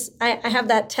 right? It gives, I have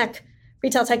that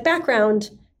retail tech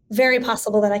background, very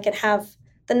possible that I could have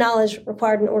the knowledge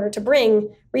required in order to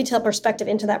bring retail perspective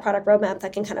into that product roadmap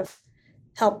that can kind of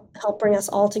help bring us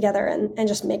all together and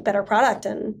just make better product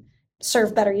and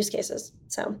serve better use cases.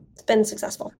 So it's been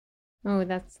successful. Oh,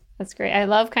 that's great. I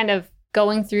love kind of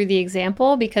going through the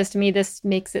example because to me, this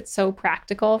makes it so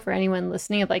practical for anyone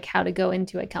listening of like how to go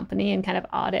into a company and kind of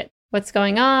audit what's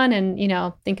going on and,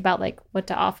 think about like what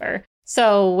to offer.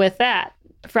 So with that,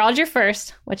 Fraud your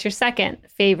first, what's your second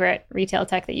favorite retail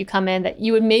tech that you come in that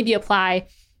you would maybe apply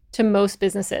to most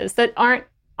businesses that aren't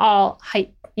all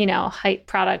hype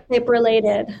product? Hype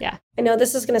related. Yeah. I know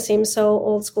this is going to seem so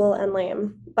old school and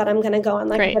lame, but I'm going to go on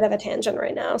like a bit of a tangent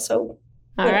right now. So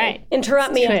all right.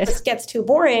 Interrupt me if this gets too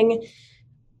boring.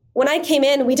 when I came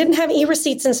in, we didn't have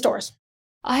e-receipts in stores.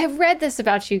 I have read this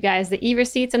about you guys, the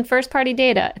e-receipts and first-party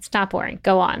data. It's not boring.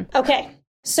 Go on. Okay.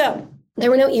 So there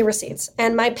were no e-receipts.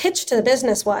 And my pitch to the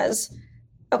business was,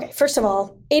 okay, first of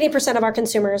all, 80% of our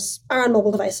consumers are on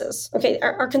mobile devices. Okay,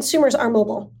 our consumers are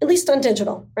mobile, at least on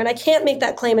digital, right? I can't make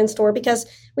that claim in store because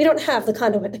we don't have the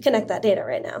conduit to connect that data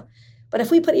right now. But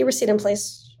if we put e-receipt in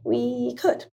place, we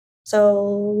could. So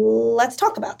let's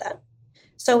talk about that.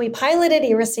 So we piloted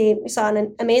e-receipt. We saw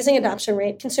an amazing adoption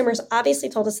rate. Consumers obviously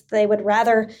told us that they would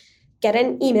rather get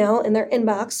an email in their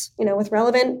inbox, with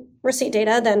relevant receipt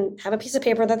data than have a piece of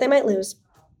paper that they might lose.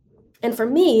 And for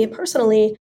me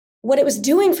personally, what it was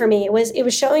doing for me was it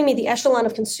was showing me the echelon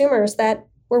of consumers that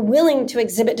were willing to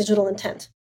exhibit digital intent.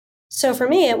 So for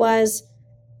me, it was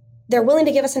they're willing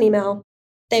to give us an email.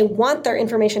 They want their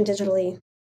information digitally.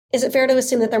 Is it fair to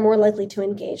assume that they're more likely to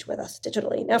engage with us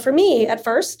digitally? Now, for me, at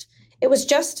first, it was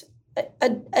just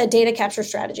a data capture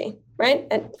strategy, right?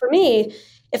 And for me,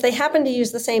 if they happen to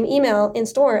use the same email in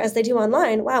store as they do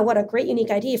online, wow, what a great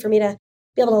unique ID for me to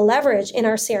be able to leverage in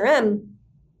our CRM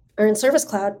or in Service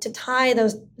Cloud to tie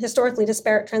those historically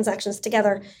disparate transactions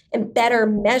together and better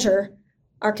measure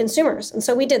our consumers. And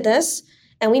so we did this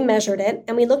and we measured it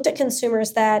and we looked at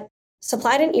consumers that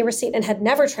supplied an e-receipt and had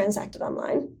never transacted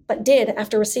online, but did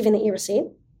after receiving the e-receipt,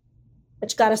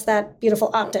 which got us that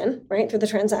beautiful opt-in, right, through the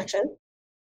transaction,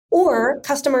 or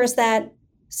customers that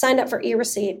signed up for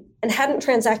e-receipt and hadn't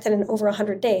transacted in over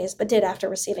 100 days, but did after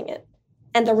receiving it.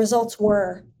 And the results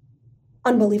were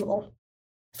unbelievable.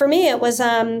 For me, it was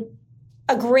a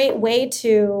great way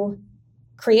to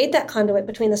create that conduit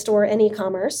between the store and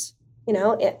e-commerce,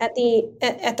 at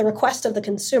the request of the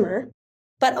consumer.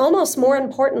 But almost more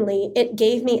importantly, it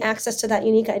gave me access to that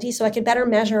unique ID so I could better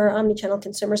measure our omnichannel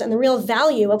consumers and the real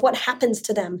value of what happens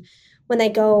to them when they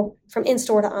go from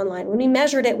in-store to online. When we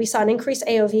measured it, we saw an increased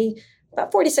AOV,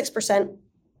 about 46%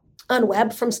 on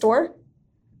web from store.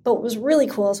 But what was really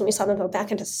cool is when we saw them go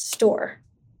back into store.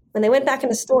 When they went back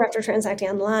into store after transacting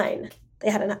online, they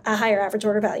had a higher average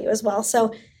order value as well.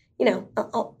 So,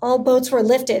 all boats were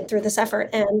lifted through this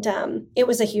effort, and it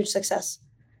was a huge success.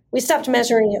 We stopped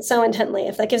measuring it so intently,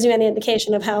 if that gives you any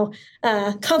indication of how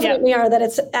confident we are that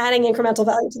it's adding incremental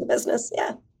value to the business.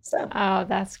 Yeah. So. Oh,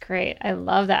 that's great. I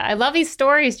love that. I love these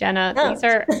stories, Jenna. Oh. These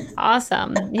are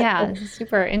awesome. Yeah, this is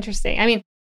super interesting. I mean,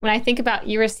 when I think about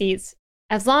e-receipts,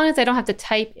 as long as I don't have to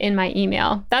type in my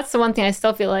email, that's the one thing I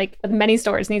still feel like with many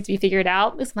stores needs to be figured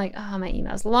out. Because I'm like, oh, my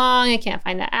email's long. I can't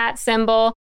find the @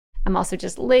 symbol. I'm also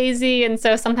just lazy. And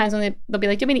so sometimes when they'll be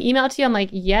like, do you want me to email it to you? I'm like,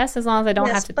 yes, as long as I don't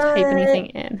have to type anything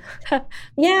in.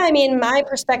 Yeah, I mean, my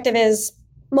perspective is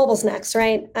mobile's next,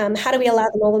 right? How do we allow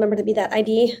the mobile number to be that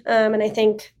ID? And I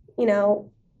think,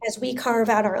 as we carve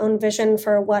out our own vision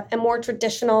for what a more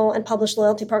traditional and published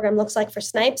loyalty program looks like for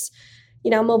Snipes,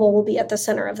 mobile will be at the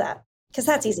center of that. Because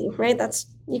that's easy, right?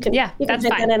 You can type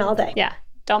that in all day. Yeah.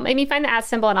 Don't make me find the @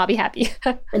 symbol and I'll be happy.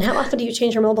 And how often do you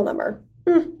change your mobile number?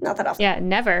 Not that often. Yeah,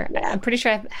 never. Yeah. I'm pretty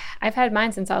sure I've had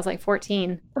mine since I was like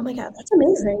 14. Oh my God, that's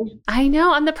amazing. I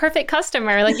know. I'm the perfect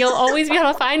customer. Like, you'll always be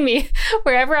able to find me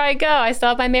wherever I go. I still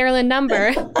have my Maryland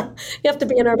number. You have to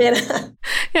be in our beta.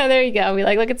 Yeah, there you go. We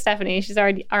look at Stephanie. She's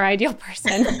our ideal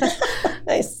person.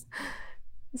 Nice.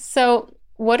 So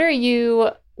what are you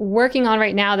working on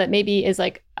right now that maybe is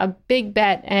like a big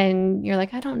bet and you're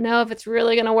like, I don't know if it's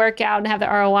really going to work out and have the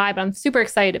ROI, but I'm super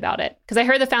excited about it? Because I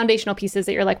heard the foundational pieces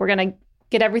that you're like, we're going to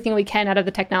get everything we can out of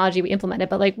the technology we implemented,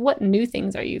 but like, what new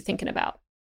things are you thinking about?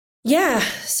 Yeah,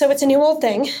 so it's a new old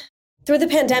thing. Through the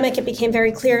pandemic, it became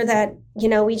very clear that,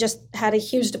 we just had a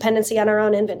huge dependency on our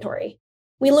own inventory.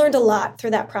 We learned a lot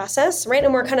through that process, right?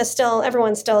 And we're kind of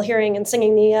everyone's still hearing and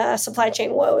singing the supply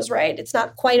chain woes, right? It's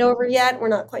not quite over yet. We're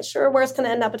not quite sure where it's going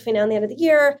to end up between now and the end of the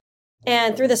year.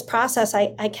 And through this process,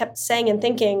 I kept saying and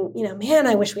thinking, man,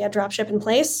 I wish we had dropship in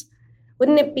place.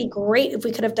 Wouldn't it be great if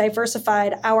we could have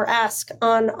diversified our ask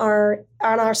on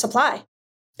our supply?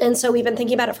 And so we've been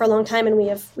thinking about it for a long time, and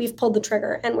we've pulled the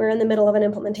trigger, and we're in the middle of an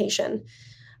implementation.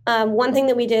 One thing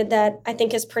that we did that I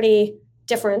think is pretty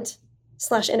different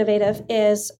 / innovative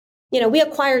is, we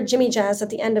acquired Jimmy Jazz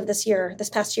at the end of this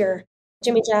past year.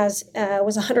 Jimmy Jazz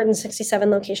was a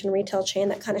 167 location retail chain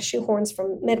that kind of shoehorns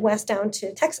from Midwest down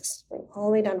to Texas, all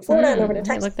the way down to Florida and over to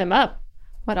Texas. Look them up.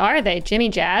 What are they? Jimmy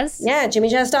Jazz? Yeah,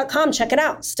 jimmyjazz.com. Check it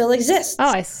out. Still exists. Oh,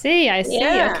 I see.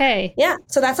 Yeah. Okay. Yeah.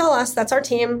 So that's all us. That's our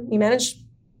team. We manage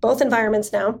both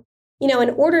environments now. In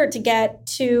order to get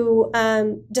to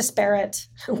disparate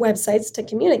websites to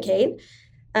communicate,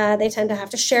 they tend to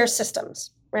have to share systems,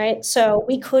 right? So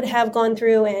we could have gone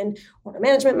through an order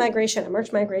management migration, a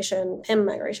merch migration, PIM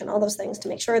migration, all those things to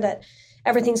make sure that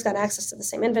everything's got access to the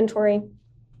same inventory.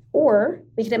 or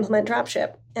we could implement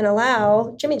dropship and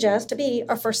allow Jimmy Jazz to be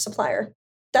our first supplier.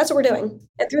 That's what we're doing.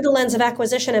 And through the lens of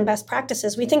acquisition and best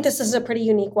practices, we think this is a pretty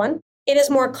unique one. It is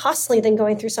more costly than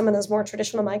going through some of those more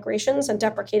traditional migrations and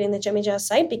deprecating the Jimmy Jazz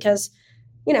site because,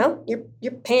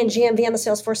 you're paying GMV on the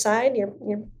Salesforce side,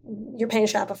 you're paying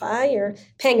Shopify, you're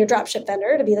paying your dropship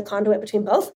vendor to be the conduit between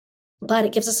both. But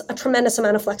it gives us a tremendous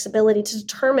amount of flexibility to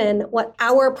determine what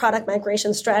our product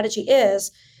migration strategy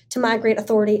is to migrate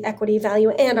authority, equity, value,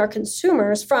 and our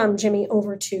consumers from Jimmy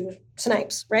over to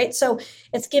Snipes, right? So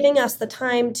it's giving us the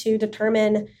time to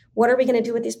determine what are we going to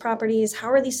do with these properties? How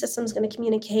are these systems going to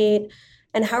communicate?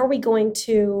 And how are we going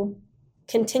to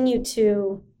continue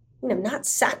to, not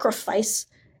sacrifice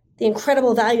the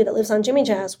incredible value that lives on Jimmy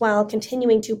Jazz while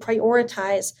continuing to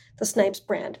prioritize the Snipes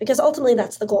brand? Because ultimately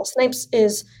that's the goal. Snipes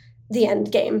is the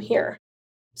end game here.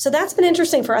 So that's been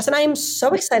interesting for us. And I am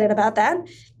so excited about that.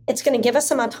 It's going to give us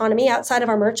some autonomy outside of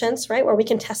our merchants, right? Where we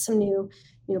can test some new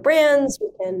brands.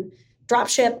 We can drop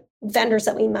ship vendors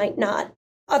that we might not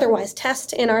otherwise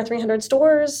test in our 300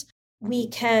 stores. We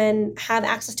can have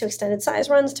access to extended size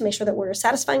runs to make sure that we're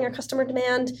satisfying our customer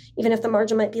demand, even if the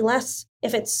margin might be less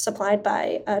if it's supplied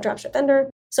by a dropship vendor.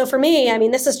 So for me,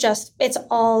 this is it's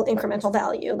all incremental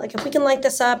value. Like if we can light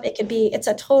this up, it's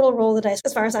a total roll of the dice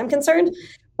as far as I'm concerned.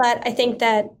 But I think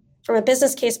that from a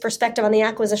business case perspective on the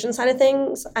acquisition side of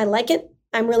things, I like it.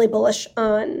 I'm really bullish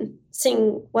on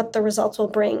seeing what the results will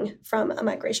bring from a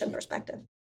migration perspective.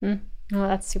 Oh,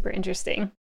 that's super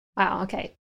interesting. Wow.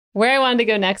 Okay. Where I wanted to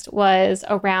go next was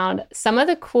around some of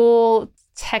the cool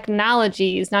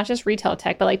technologies, not just retail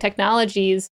tech, but like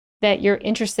technologies that you're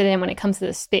interested in when it comes to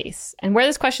the space. And where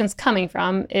this question's coming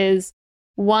from is,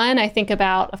 one, I think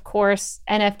about, of course,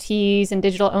 NFTs and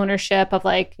digital ownership of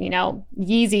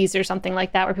Yeezys or something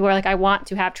like that, where people are like, I want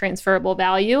to have transferable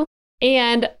value.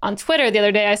 And on Twitter the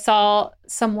other day, I saw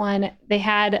someone, they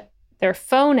had their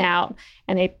phone out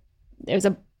and there was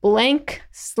a blank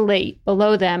slate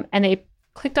below them and they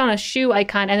clicked on a shoe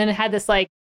icon and then it had this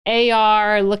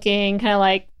AR looking kind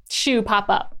of shoe pop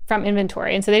up from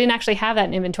inventory. And so they didn't actually have that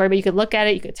in inventory, but you could look at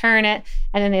it, you could turn it,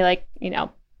 and then they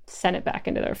send it back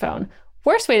into their phone.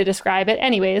 Worst way to describe it.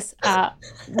 Anyways,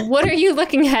 what are you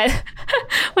looking at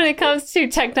when it comes to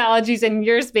technologies in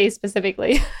your space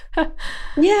specifically?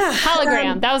 Yeah.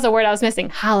 Hologram. That was the word I was missing.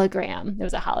 Hologram. It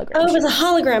was a hologram. Oh, it was a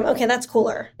hologram. Okay, that's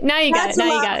cooler. Now you got it. Now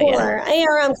you got cooler. it. Yeah.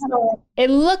 AR, I'm kind of it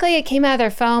looked like it came out of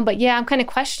their phone, but yeah, I'm kind of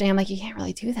questioning. I'm like, you can't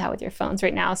really do that with your phones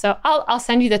right now. So I'll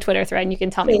send you the Twitter thread and you can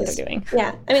tell me what they're doing.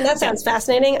 Yeah. That sounds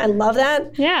fascinating. I love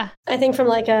that. Yeah. I think from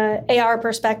a AR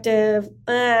perspective,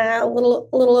 a little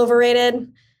overrated.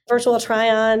 Virtual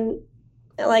try-on,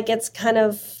 it's kind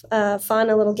of fun,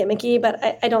 a little gimmicky,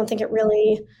 but I don't think it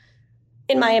really,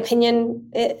 in my opinion,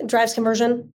 it drives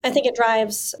conversion. I think it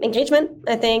drives engagement.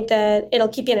 I think that it'll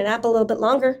keep you in an app a little bit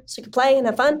longer so you can play and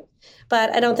have fun.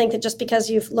 But I don't think that just because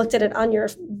you've looked at it on your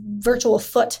virtual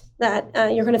foot that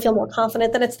you're going to feel more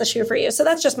confident that it's the shoe for you. So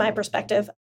that's just my perspective.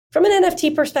 From an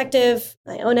NFT perspective,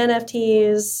 I own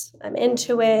NFTs. I'm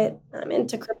into it. I'm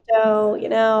into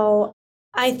crypto.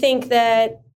 I think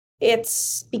that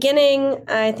it's beginning.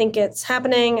 I think it's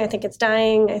happening. I think it's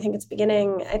dying. I think it's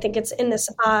beginning. I think it's in this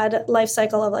odd life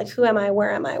cycle of who am I?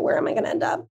 Where am I? Where am I going to end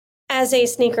up? As a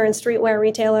sneaker and streetwear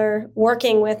retailer,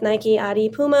 working with Nike, Adi,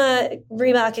 Puma,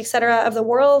 Reebok, et cetera, of the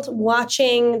world,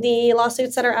 watching the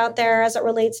lawsuits that are out there as it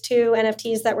relates to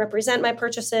NFTs that represent my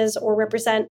purchases or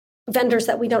represent vendors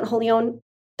that we don't wholly own,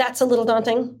 that's a little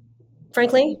daunting,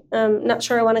 frankly. Not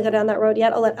sure I want to go down that road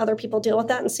yet. I'll let other people deal with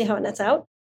that and see how it nets out.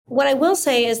 What I will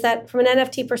say is that from an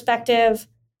NFT perspective,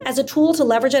 as a tool to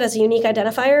leverage it as a unique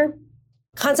identifier,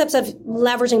 concepts of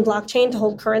leveraging blockchain to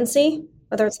hold currency,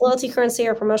 whether it's loyalty currency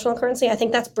or promotional currency, I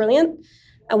think that's brilliant.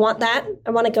 I want that.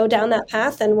 I want to go down that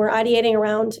path. And we're ideating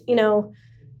around,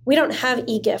 we don't have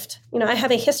e-gift. I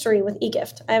have a history with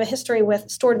e-gift. I have a history with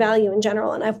stored value in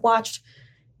general. And I've watched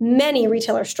many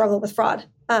retailers struggle with fraud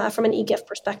from an e-gift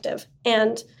perspective.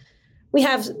 And we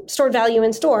have stored value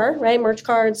in store, right? Merch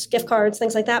cards, gift cards,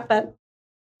 things like that. But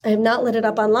I have not lit it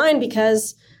up online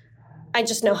because I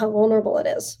just know how vulnerable it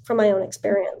is from my own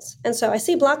experience. And so I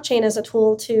see blockchain as a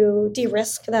tool to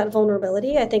de-risk that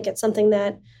vulnerability. I think it's something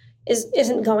that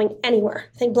isn't going anywhere.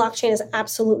 I think blockchain is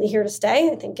absolutely here to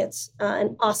stay. I think it's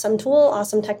an awesome tool,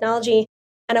 awesome technology.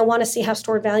 And I want to see how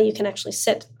stored value can actually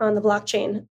sit on the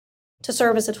blockchain to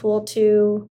serve as a tool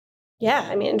to,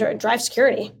 drive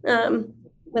security.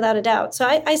 Without a doubt. So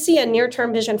I see a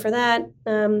near-term vision for that.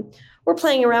 We're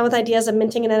playing around with ideas of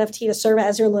minting an NFT to serve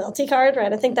as your loyalty card,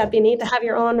 right? I think that'd be neat to have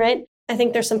your own, right? I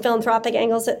think there's some philanthropic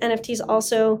angles that NFTs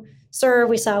also serve.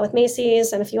 We saw with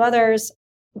Macy's and a few others,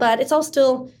 but it's all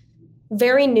still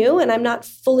very new, and I'm not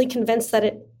fully convinced that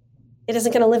it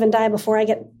isn't going to live and die before I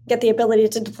get the ability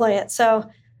to deploy it. So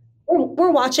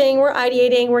we're watching, we're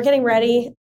ideating, we're getting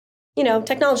ready.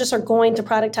 Technologists are going to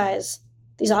productize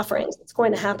these offerings. It's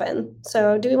going to happen.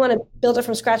 So do we want to build it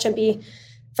from scratch and be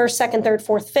first, second, third,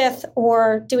 fourth, fifth,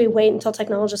 or do we wait until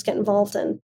technologists get involved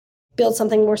and build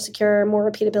something more secure, more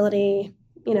repeatability,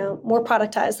 more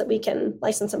productized that we can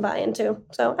license and buy into?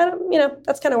 So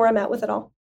that's kind of where I'm at with it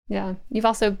all. Yeah. You've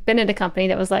also been at a company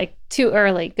that was like, too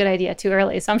early, good idea, too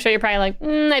early. So I'm sure you're probably like,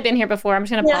 I've been here before. I'm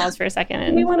just going to pause for a second.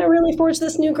 Do we want to really forge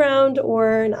this new ground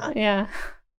or not? Yeah.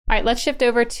 All right, let's shift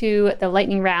over to the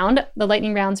lightning round. The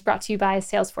lightning round is brought to you by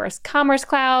Salesforce Commerce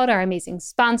Cloud, our amazing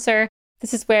sponsor.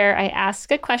 This is where I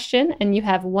ask a question and you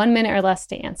have 1 minute or less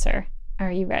to answer.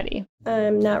 Are you ready?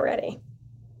 I'm not ready.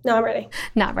 No, I'm ready.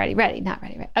 Not ready. Not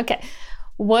ready. Okay.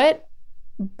 What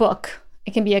book,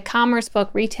 it can be a commerce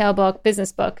book, retail book,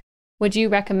 business book, would you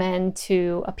recommend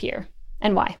to appear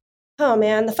and why? Oh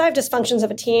man, The 5 Dysfunctions of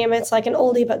a Team. It's like an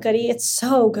oldie but goodie. It's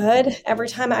so good. Every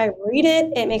time I read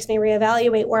it, it makes me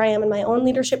reevaluate where I am in my own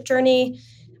leadership journey,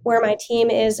 where my team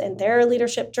is in their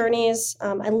leadership journeys.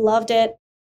 I loved it.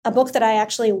 A book that I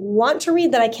actually want to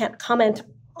read that I can't comment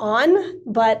on,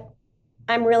 but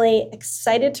I'm really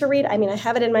excited to read. I mean, I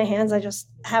have it in my hands. I just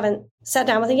haven't sat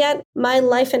down with it yet. My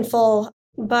Life in Full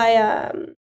by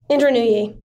Indra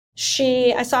Nooyi.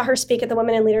 I saw her speak at the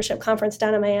Women in Leadership Conference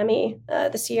down in Miami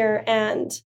this year, and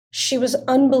she was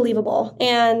unbelievable.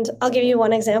 And I'll give you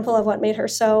one example of what made her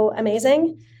so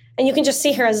amazing. And you can just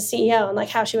see her as a CEO and like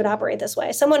how she would operate this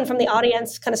way. Someone from the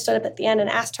audience kind of stood up at the end and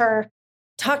asked her,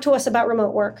 talk to us about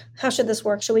remote work. How should this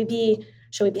work? Should we be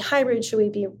hybrid? Should we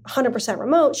be 100%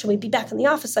 remote? Should we be back in the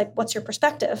office? Like, what's your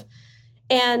perspective?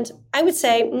 And I would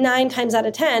say 9 times out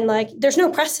of 10, like, there's no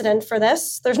precedent for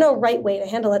this. There's no right way to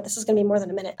handle it. This is going to be more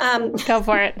than a minute. Go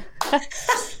for it.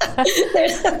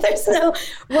 there's no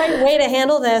right way to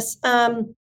handle this.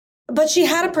 But she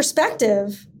had a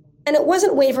perspective, and it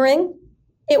wasn't wavering.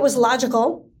 It was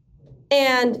logical,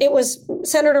 and it was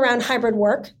centered around hybrid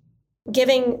work,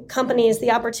 giving companies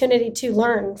the opportunity to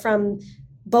learn from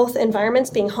both environments,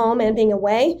 being home and being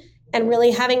away, and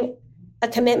really having a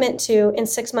commitment to, in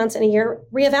 6 months and a year,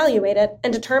 reevaluate it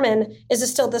and determine, is this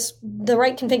still the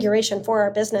right configuration for our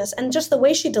business? And just the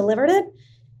way she delivered it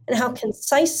and how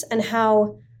concise and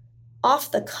how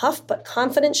off the cuff but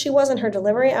confident she was in her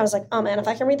delivery, I was like, oh man, if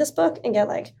I can read this book and get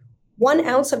like 1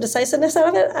 ounce of decisiveness out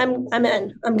of it, I'm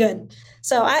in. I'm good.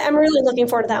 So I'm really looking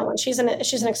forward to that one. She's an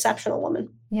exceptional woman.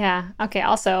 Yeah. Okay.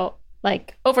 Also,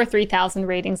 like over 3,000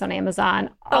 ratings on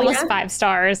Amazon, almost 5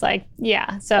 stars. Like,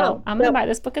 yeah. So I'm going to buy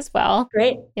this book as well.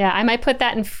 Great. Yeah. I might put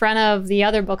that in front of the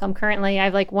other book I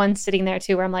have like one sitting there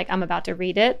too, where I'm like, I'm about to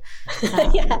read it.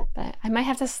 Yeah. But I might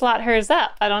have to slot hers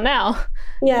up. I don't know.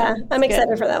 Yeah. I'm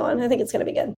excited for that one. I think it's going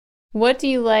to be good. What do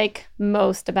you like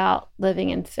most about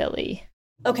living in Philly?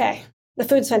 Okay. The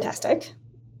food's fantastic.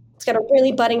 It's got a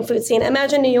really budding food scene.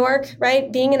 Imagine New York,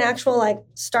 right? Being an actual like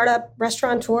startup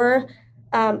restaurateur.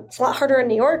 It's a lot harder in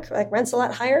New York, like rent's a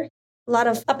lot higher. A lot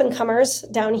of up and comers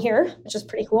down here, which is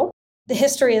pretty cool. The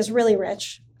history is really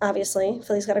rich, obviously.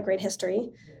 Philly's got a great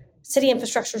history. City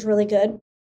infrastructure is really good.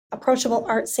 Approachable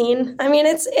art scene. I mean,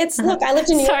 it's look, I lived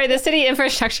in New York. Sorry, the city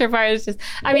infrastructure part is just,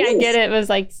 I mean, I get it. It was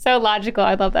like so logical.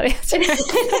 I love that answer.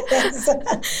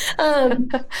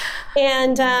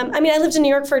 I mean, I lived in New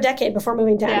York for a decade before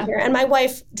moving down here. And my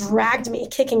wife dragged me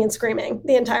kicking and screaming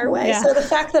the entire way. Yeah. So the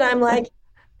fact that I'm like,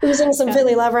 losing some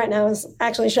Philly love right now is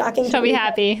actually shocking. She'll be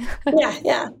happy.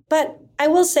 Yeah. But I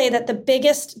will say that the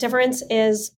biggest difference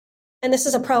is, and this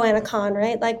is a pro and a con,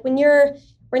 right? Like when you're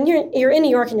in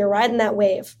New York and you're riding that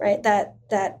wave, right? That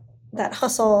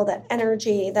hustle, that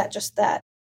energy, that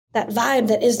vibe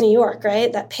that is New York,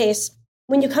 right? That pace.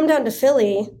 When you come down to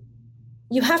Philly,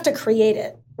 you have to create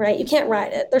it, right? You can't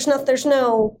ride it. There's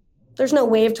no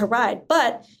wave to ride.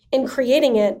 But in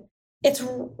creating it, it's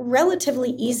relatively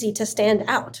easy to stand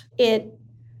out. It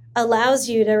allows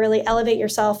you to really elevate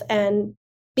yourself and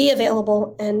be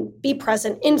available and be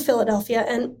present in Philadelphia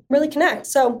and really connect.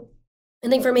 So I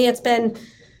think for me, it's been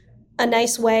a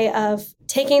nice way of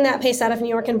taking that pace out of New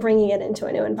York and bringing it into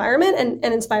a new environment and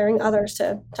inspiring others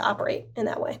to operate in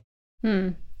that way.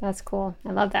 That's cool.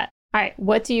 I love that. All right.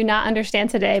 What do you not understand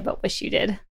today but wish you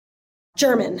did?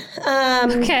 German.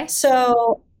 Okay.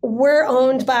 So we're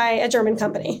owned by a German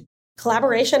company.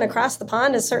 Collaboration across the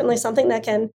pond is certainly something that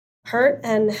can hurt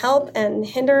and help and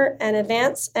hinder and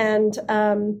advance. And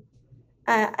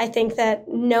I think that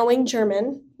knowing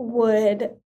German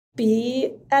would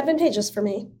be advantageous for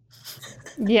me.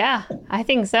 Yeah, I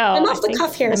think so. I'm off the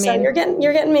cuff here, so you're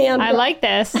getting me on. I like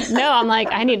this. No, I'm like,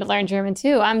 I need to learn German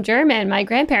too. I'm German. My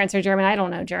grandparents are German. I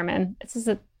don't know German. This is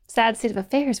a sad state of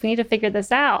affairs. We need to figure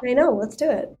this out. I know. Let's do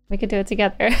it. We could do it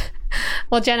together.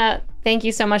 Well, Jenna, thank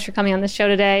you so much for coming on the show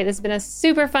today. This has been a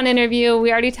super fun interview.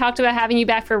 We already talked about having you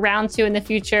back for round 2 in the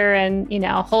future and,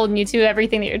 holding you to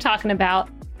everything that you're talking about.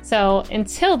 So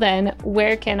until then,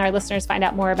 where can our listeners find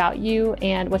out more about you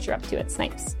and what you're up to at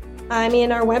Snipes? Our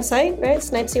website, right?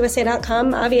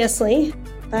 SnipesUSA.com, obviously.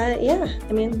 But yeah,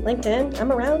 LinkedIn,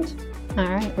 I'm around. All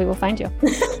right. We will find you.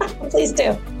 Please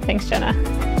do. Thanks, Jenna.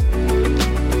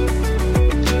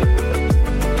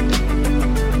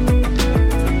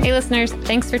 Hey listeners,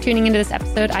 thanks for tuning into this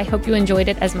episode. I hope you enjoyed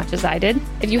it as much as I did.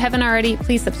 If you haven't already,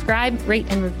 please subscribe, rate,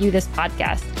 and review this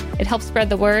podcast. It helps spread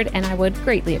the word, and I would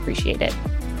greatly appreciate it.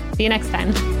 See you next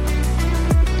time.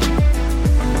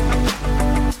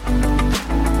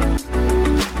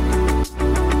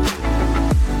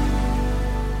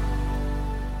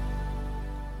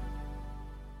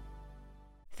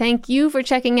 Thank you for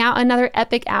checking out another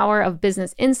epic hour of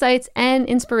business insights and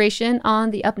inspiration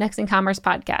on the Up Next in Commerce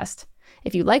podcast.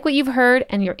 If you like what you've heard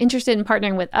and you're interested in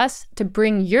partnering with us to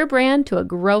bring your brand to a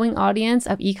growing audience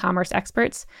of e-commerce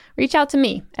experts, reach out to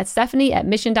me at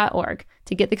Stephanie@mission.org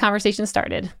to get the conversation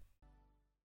started.